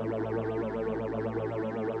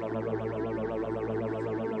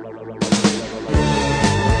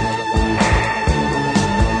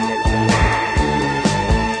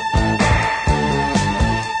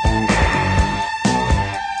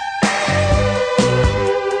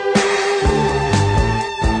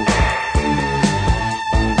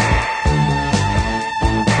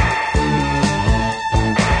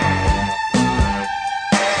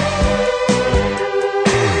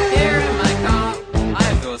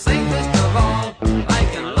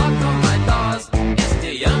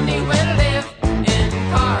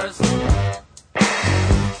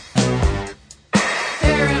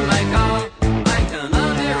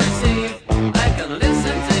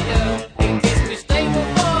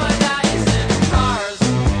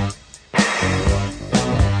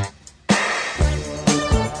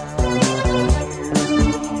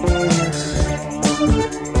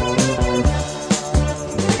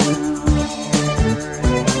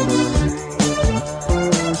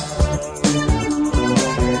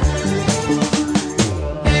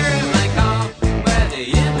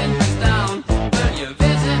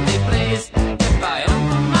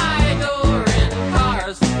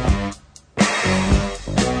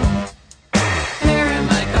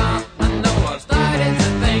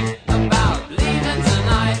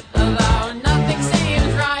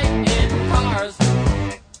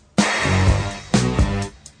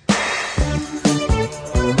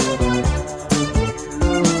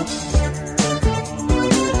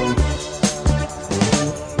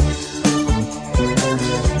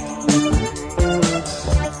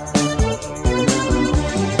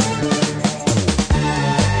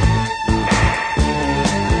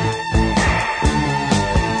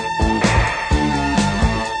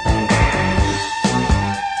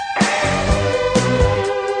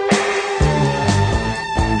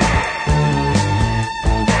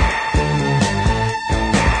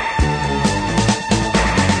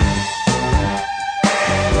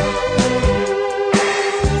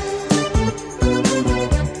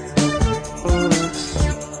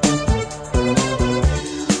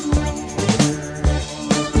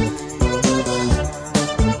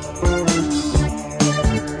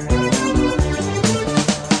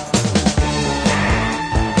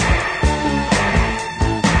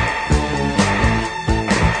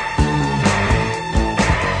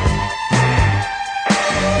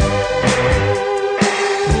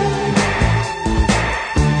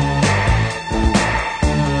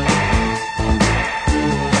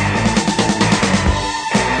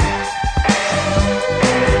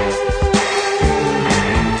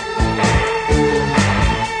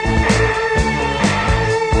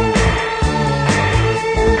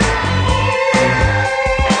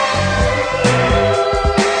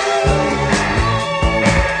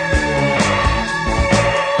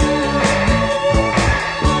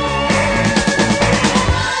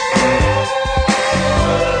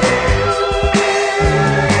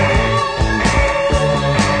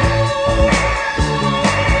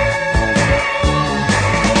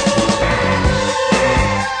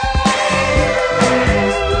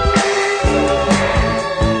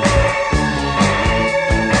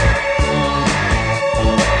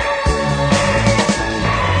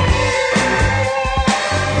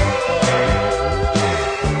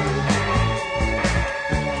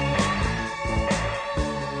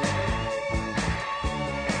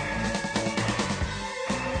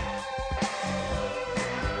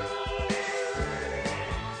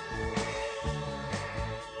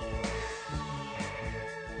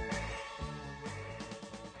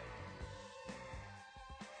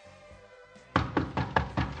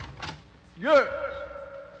 Yes.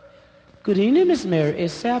 Good evening, Miss Mary.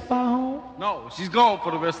 Is Sapphire home? No, she's gone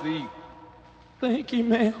for the rest of the evening. Thank you,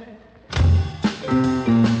 ma'am.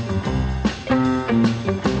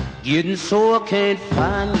 Getting so I can't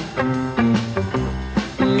find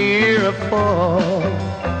near a fall.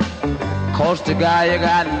 Cause the guy you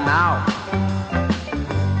got now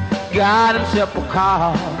got himself a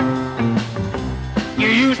car. You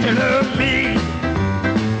used to love me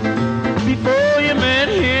before you met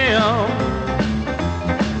him.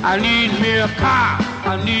 I need me a car,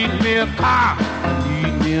 I need me a car, I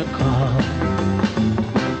need me a car.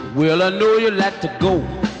 Well, I know you like to go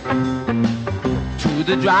to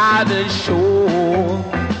the driving show,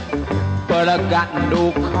 but I got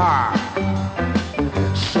no car,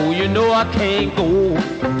 so you know I can't go.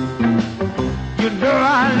 You know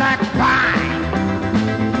I like buying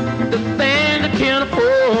the thing I can't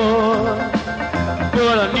afford.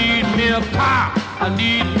 Well, I need me a car. I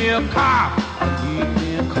need me a car. I need me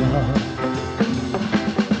a car.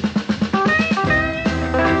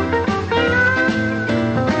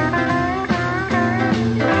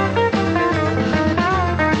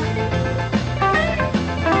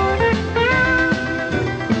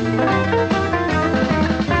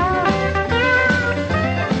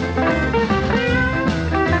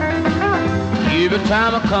 Every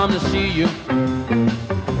time I come to see you,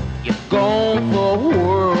 you're gone for a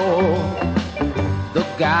whirl. The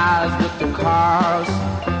guys with the cars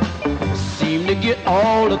seem to get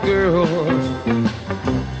all the girls.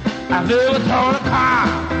 I never thought a car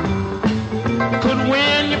could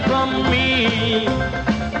win you from me.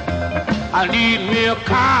 I need me a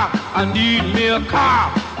car, I need me a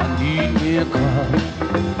car, I need me a car.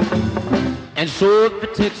 And so if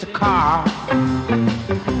it takes a car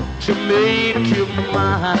to make you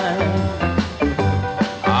mine,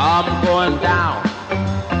 I'm going down,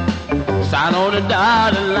 sign on the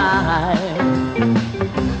dotted line.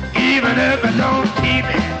 Even if I don't keep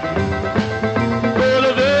it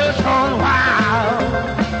for this whole while,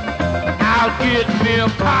 I'll get me a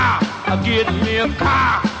car, I'll get me a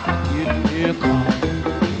car, I'll get me a car.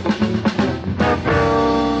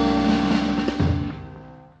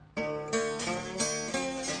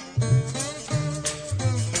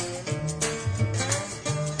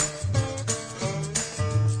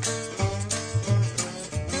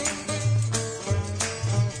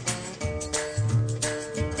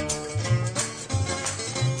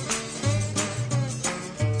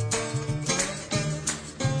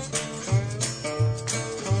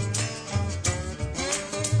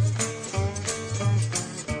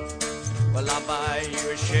 Well, I'll buy you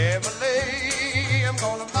a Chevrolet. I'm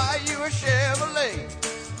gonna buy you a Chevrolet.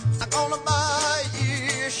 I'm gonna buy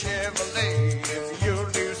you a Chevrolet. If you'll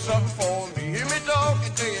do something for me, hear me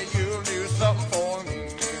talking to you, you'll do something for me.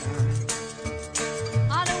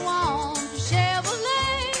 I don't want a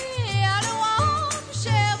Chevrolet. I don't want a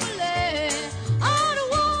Chevrolet. I don't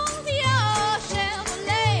want your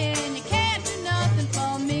Chevrolet. And you can't do nothing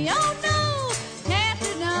for me. Oh no, can't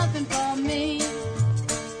do nothing for me.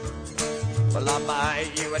 Well, I'll buy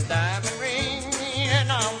you a diamond ring,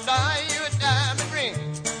 and I'll buy you a diamond ring.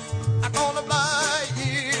 I'm gonna buy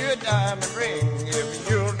you a diamond ring if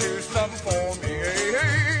you'll do something for me.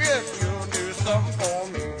 If you'll do something for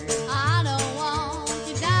me. I don't want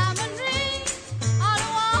your diamond ring. I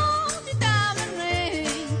don't want your diamond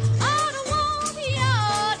ring. I don't want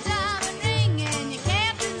your diamond ring. And you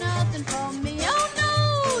can't do nothing for me. Oh no,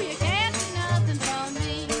 you can't do nothing for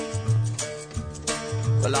me.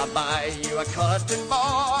 Well, I'll buy you a cutting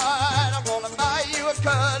board. I'm gonna buy you a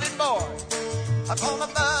cutting board. I'm gonna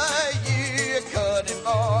buy you a cutting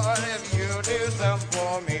board if you do something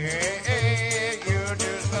for me. You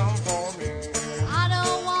do something for me. I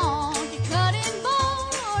don't want your cutting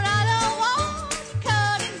board. I don't want your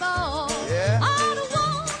cutting board. Yeah? I don't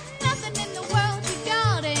want nothing in the world you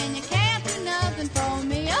got, and you can't do nothing for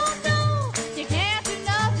me. Oh no, you can't do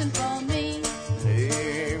nothing for me.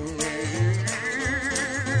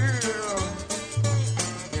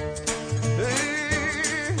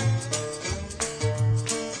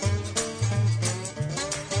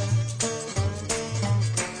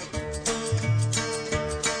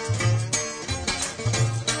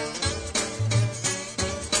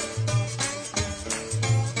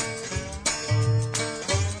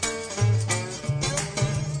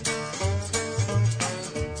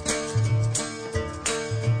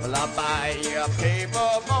 Well, I'll buy you a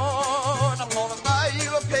paper boat. I'm gonna buy you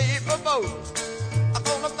a paper boat. I'm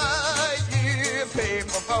gonna buy you a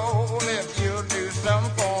paper boat if you'll do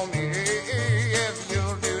something for me. If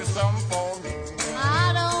you'll do something for me.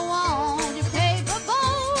 I don't want your paper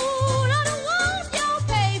boat. I don't want your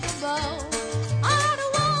paper boat. I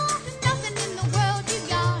don't want nothing in the world you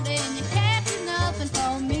got, and you can't do nothing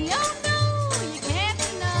for me. Oh no, you can't do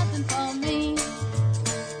nothing for me.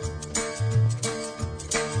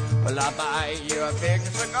 Well, I'll buy you a big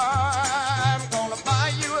cigar. I'm gonna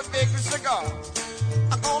buy you a big cigar.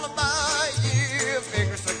 I'm gonna buy you a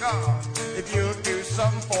big cigar if you'll do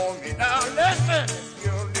something for me. Now listen, if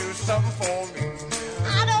you'll do something for me.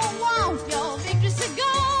 I don't want your victory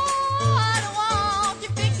cigar. I don't want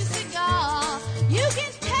your victory cigar. You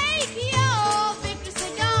can take your victory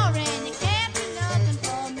cigar, and you can't do nothing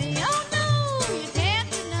for me. Oh no, you can't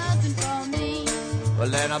do nothing for me. Well,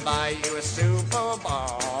 then I'll buy you a Super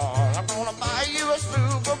Bowl. I'm gonna buy you a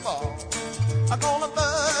Super Bowl. I'm gonna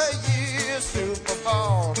buy you a Super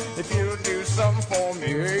Bowl if you'll do something for me.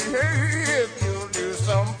 If you'll do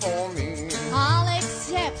something for me. I'll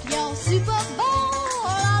accept your Super Bowl.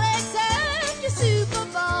 I'll accept your Super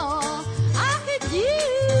Bowl. I could use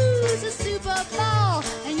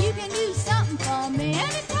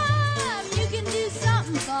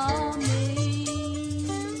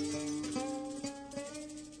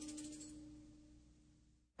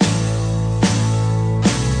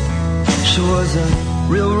was a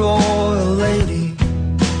real royal lady,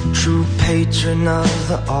 true patron of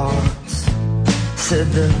the arts. Said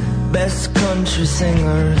the best country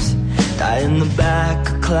singers die in the back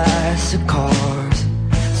of classic cars.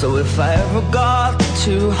 So if I ever got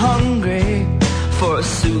too hungry for a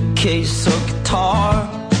suitcase or guitar,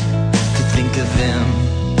 to think of them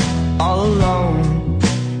all alone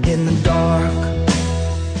in the dark.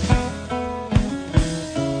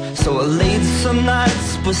 So I laid some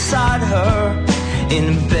nights beside her in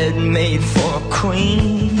a bed made for a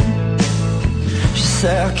queen. She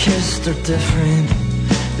said I kissed her different,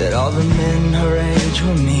 that all the men her age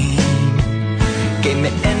were mean. Gave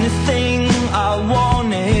me anything I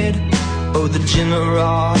wanted, oh the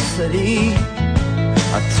generosity.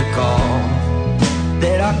 I took all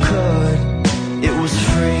that I could, it was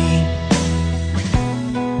free.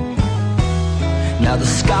 Now the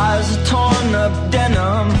skies are torn up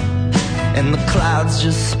denim, and the clouds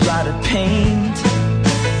just splattered paint.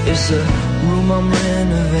 It's a room I'm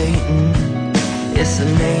renovating, it's a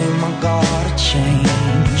name I gotta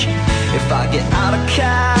change. If I get out of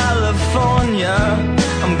California,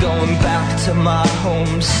 I'm going back to my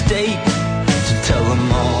home state to tell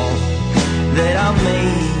them all that I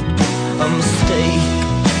made a mistake.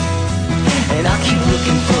 And I keep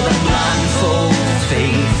looking for that blindfold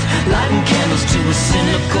faith, lighting candles to a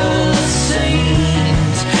cynical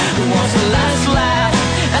saint who wants the last laugh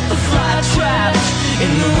at the fly trapped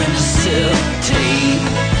in the windowsill tape.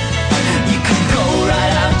 You can go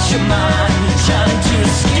right out your mind, trying to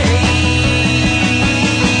escape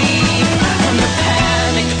from the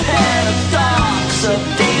panicked paradox of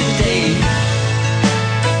day to day.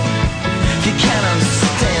 If you can't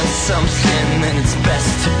understand something, then it's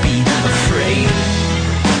best to be afraid.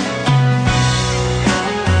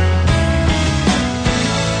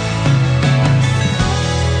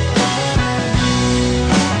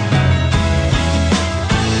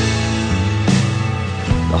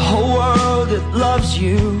 The whole world, it loves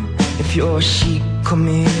you if you're a chic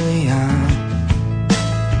chameleon.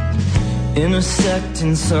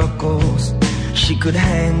 Intersecting circles, she could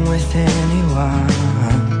hang with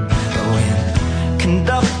anyone. But when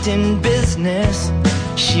conducting business,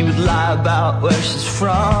 she would lie about where she's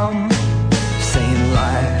from, saying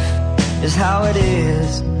life is how it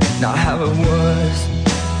is, not how it was.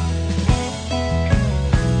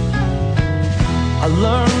 I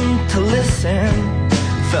learned to listen,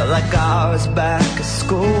 felt like I was back at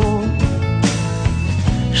school.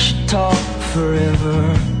 She talked forever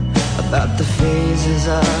about the phases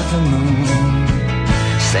of the moon,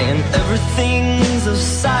 saying everything's a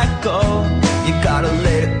cycle, you gotta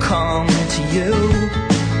let it come to you.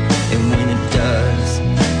 And when it does,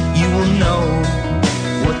 you will know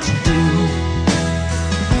what to do.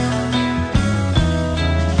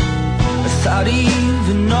 Without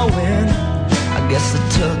even knowing, I guess I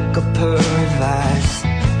took up her advice.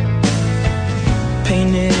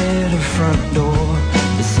 Painted her front door,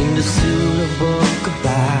 it seemed to suit a book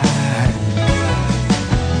goodbye.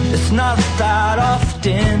 It's not that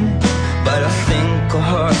often, but I think of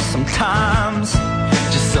her sometimes.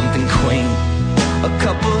 Just something quaint, a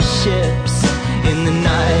couple ships in the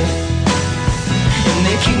night, and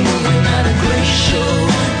they keep moving at a glacial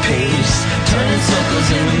pace, turning circles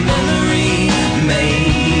in a memory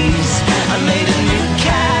maze. I made a new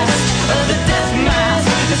cast of the death mask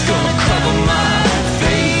that's gonna cover my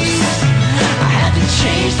face. I had to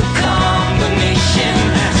change the combination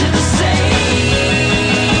to the same.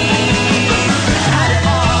 Had it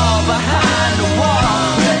all behind a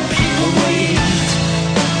wall, let people wait,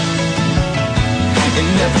 and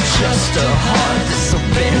never trust a heart that's so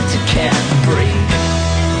bent it can't break.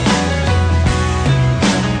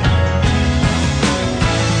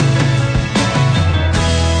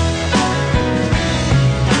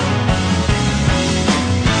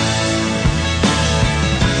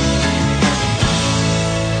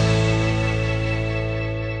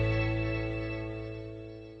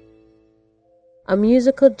 A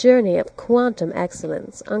musical journey of quantum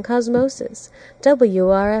excellence on Cosmosis,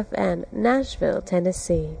 WRFN, Nashville,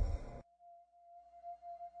 Tennessee.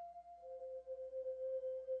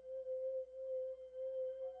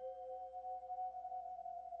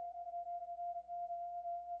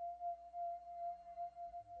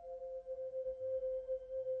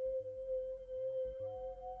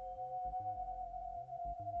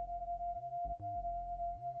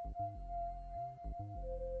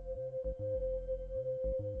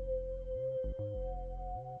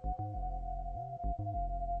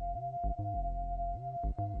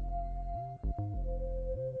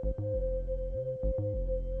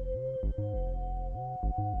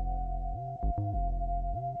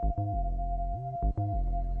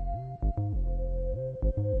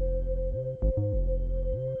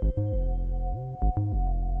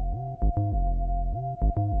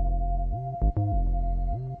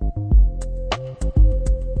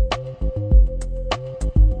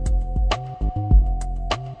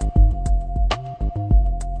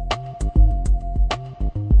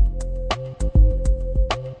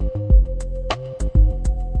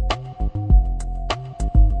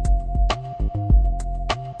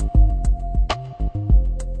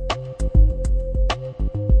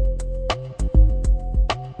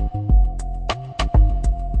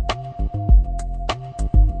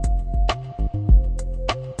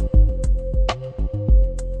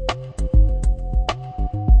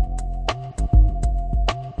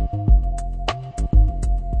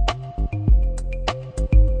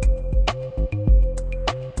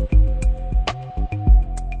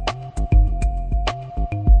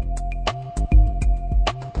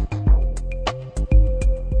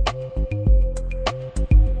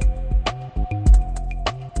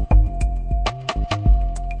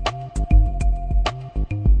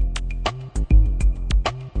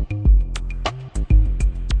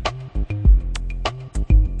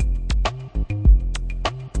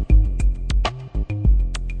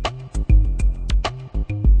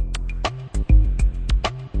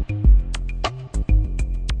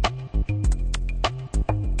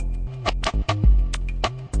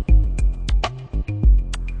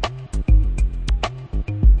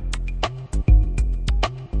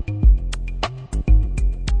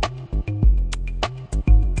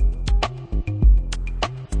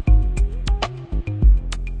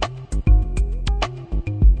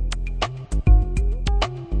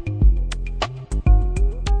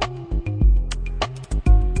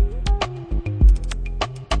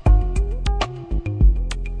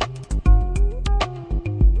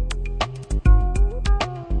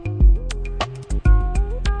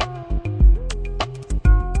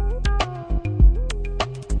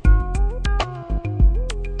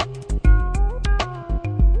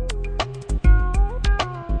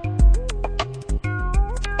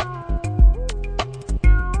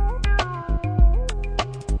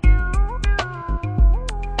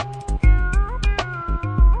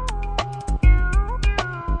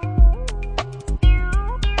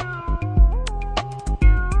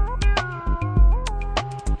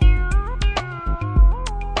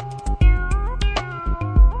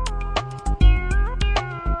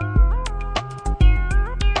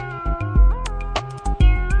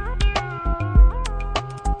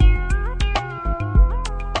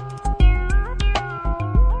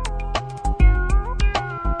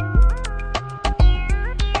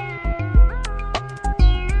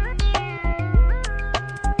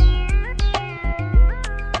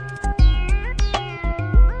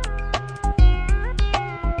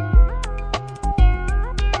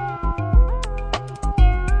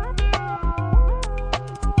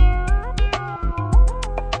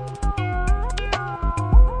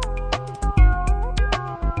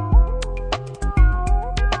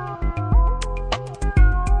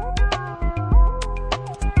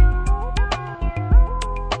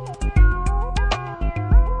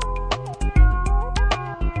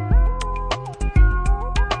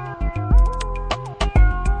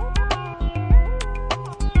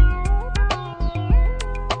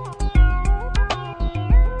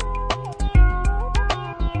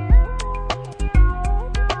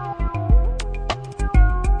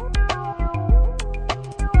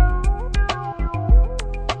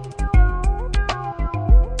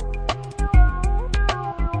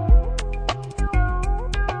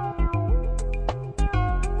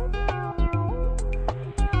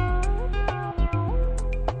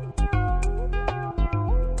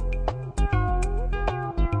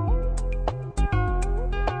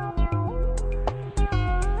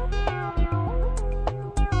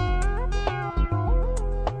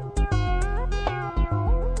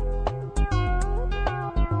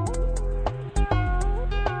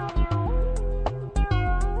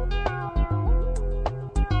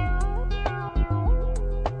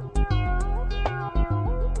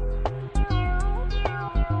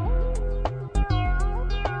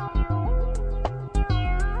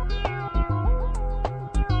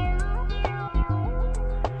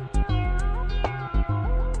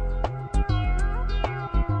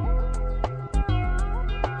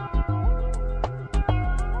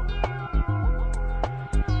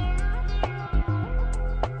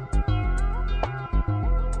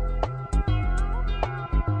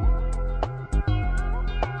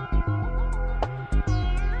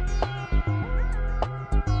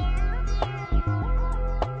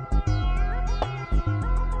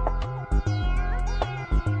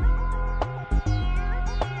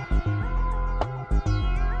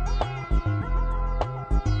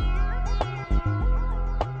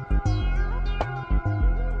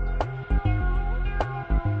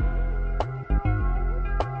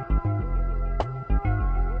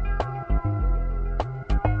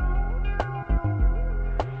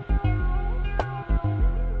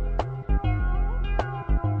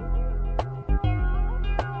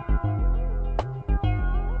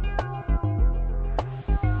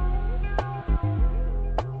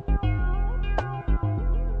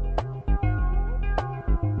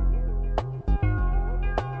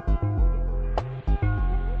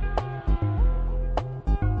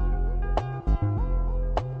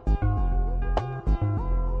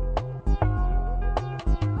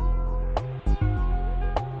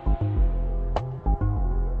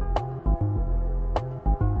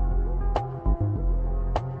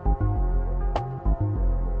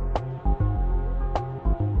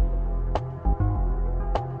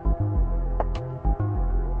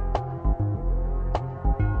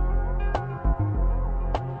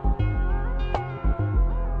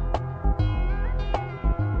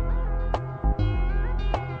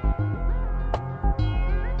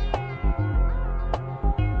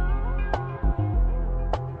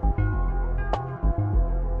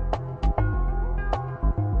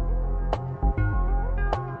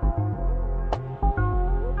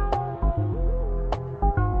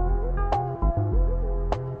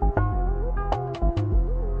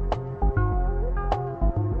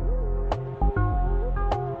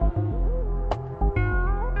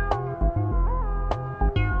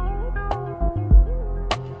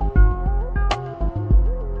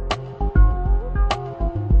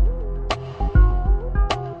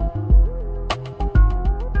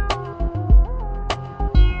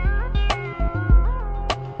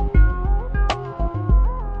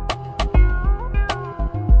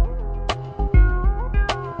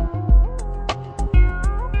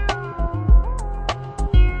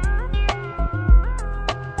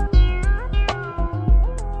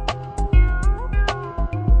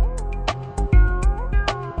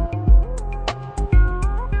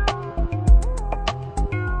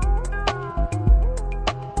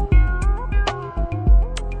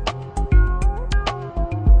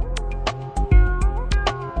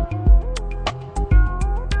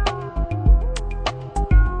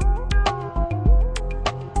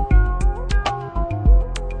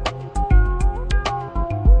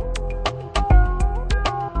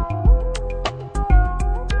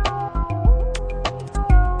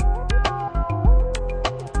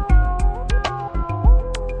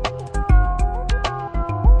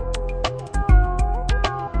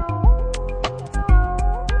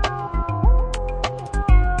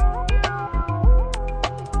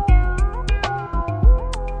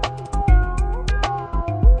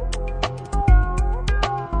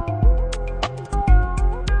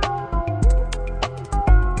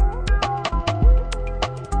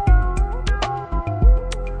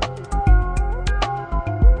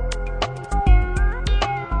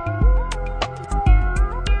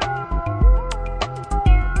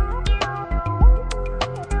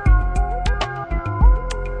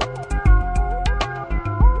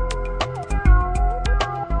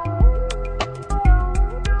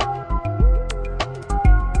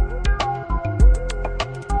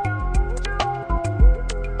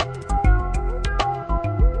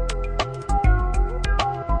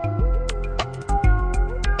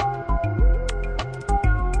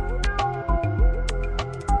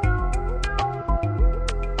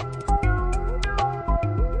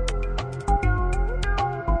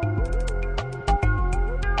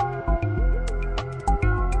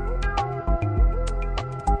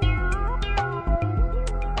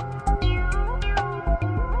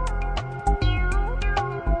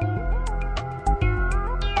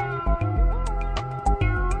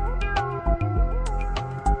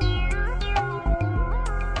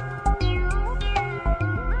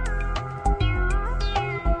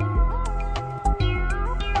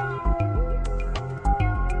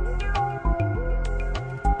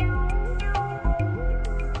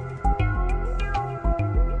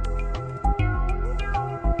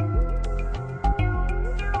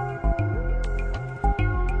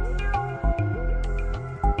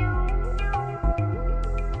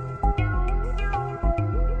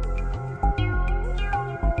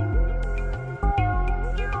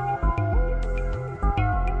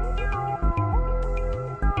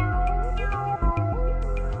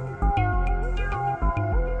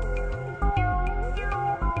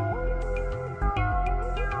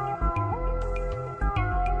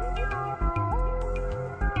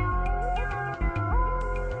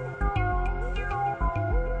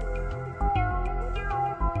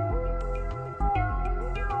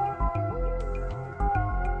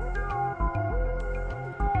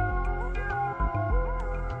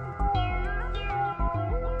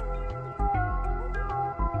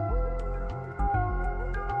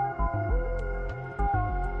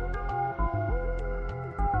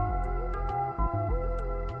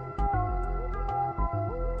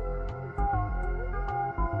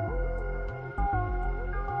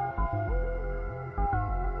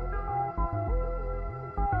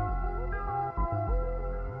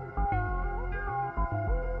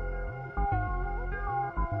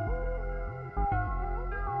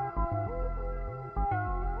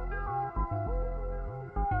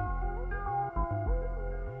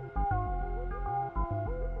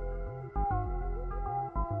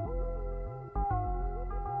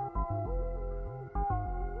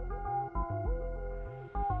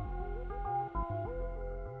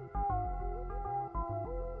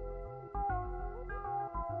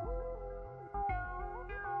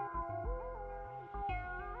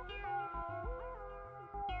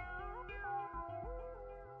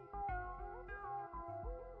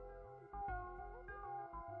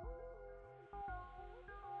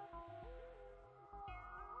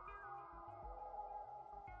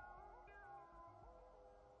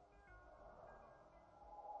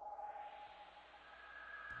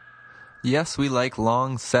 Yes, we like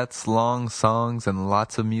long sets, long songs, and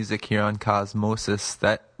lots of music here on Cosmosis.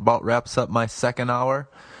 That about wraps up my second hour.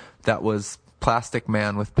 That was Plastic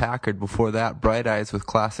Man with Packard. Before that, Bright Eyes with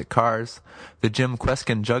Classic Cars, the Jim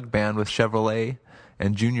Kweskin Jug Band with Chevrolet,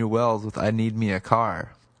 and Junior Wells with I Need Me a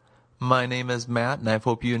Car. My name is Matt, and I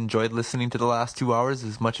hope you enjoyed listening to the last 2 hours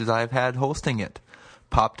as much as I've had hosting it.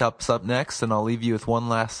 Pop Top's up next, and I'll leave you with one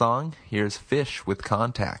last song. Here's Fish with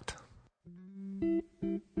Contact.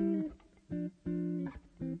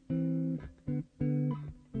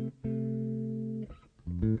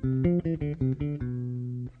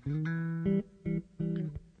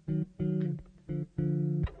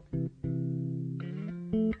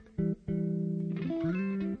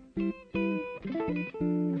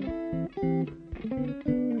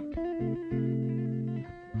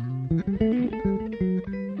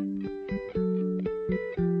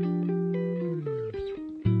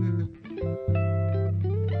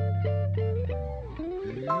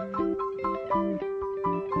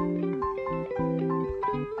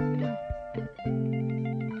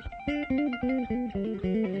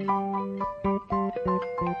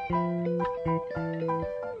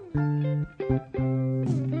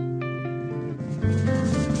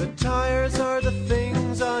 The tires are the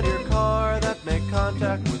things on your car that make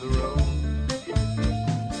contact with the road.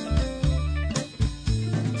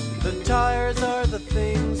 The tires are the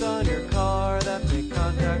things on your car that make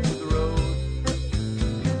contact with the road.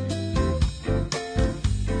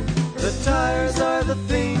 The tires are the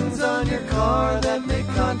things on your car that make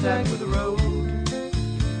contact with the road.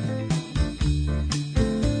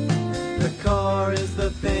 The car is the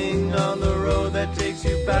thing on the road that takes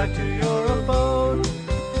you back to your abode.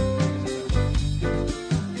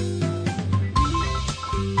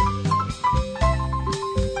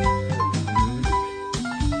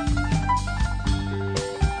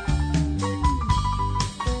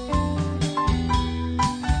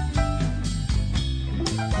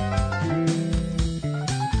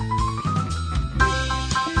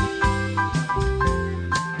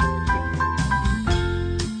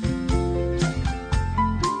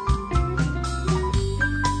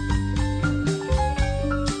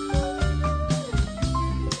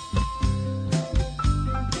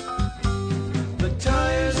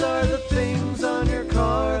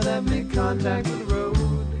 Contact with the road.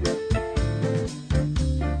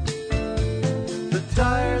 The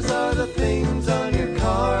tires are the things on your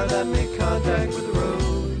car that make contact with the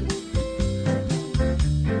road.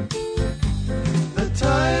 The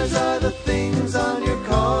tires are the things on your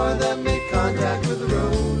car that make contact with the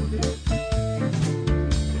road.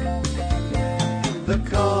 The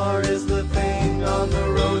car is the thing on the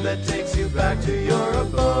road that takes you back to your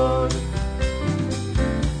abode.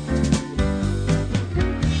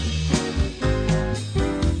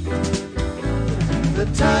 The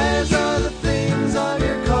tires are the things on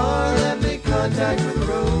your car that make contact with the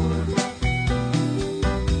road.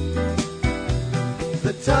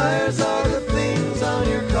 The tires are the things on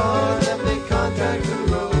your car that make contact with the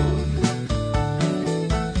road.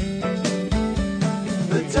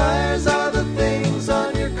 The tires are the things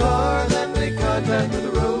on your car that make contact with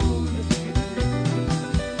the road.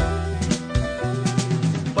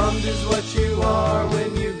 Bummed is what you are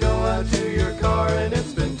when you go out to your car and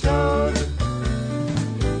it's been towed.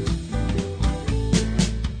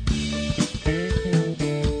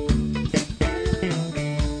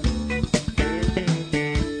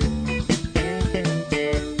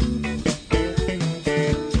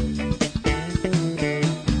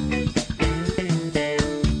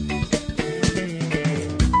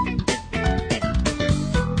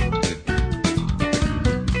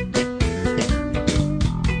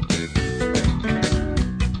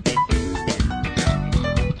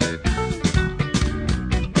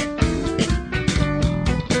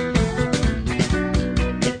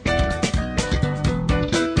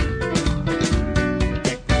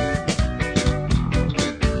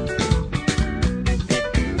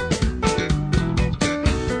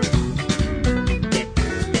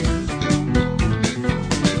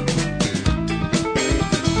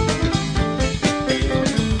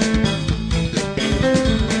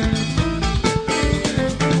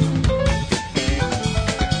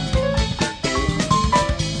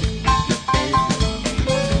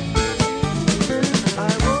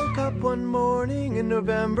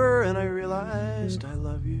 November and I realized I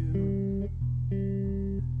love you.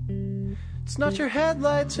 It's not your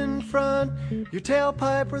headlights in front, your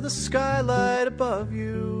tailpipe, or the skylight above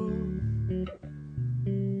you.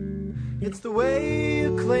 It's the way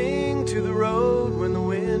you cling to the road when the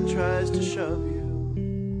wind tries to shove you.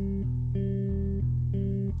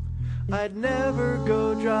 I'd never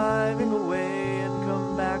go driving away and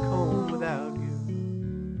come back home without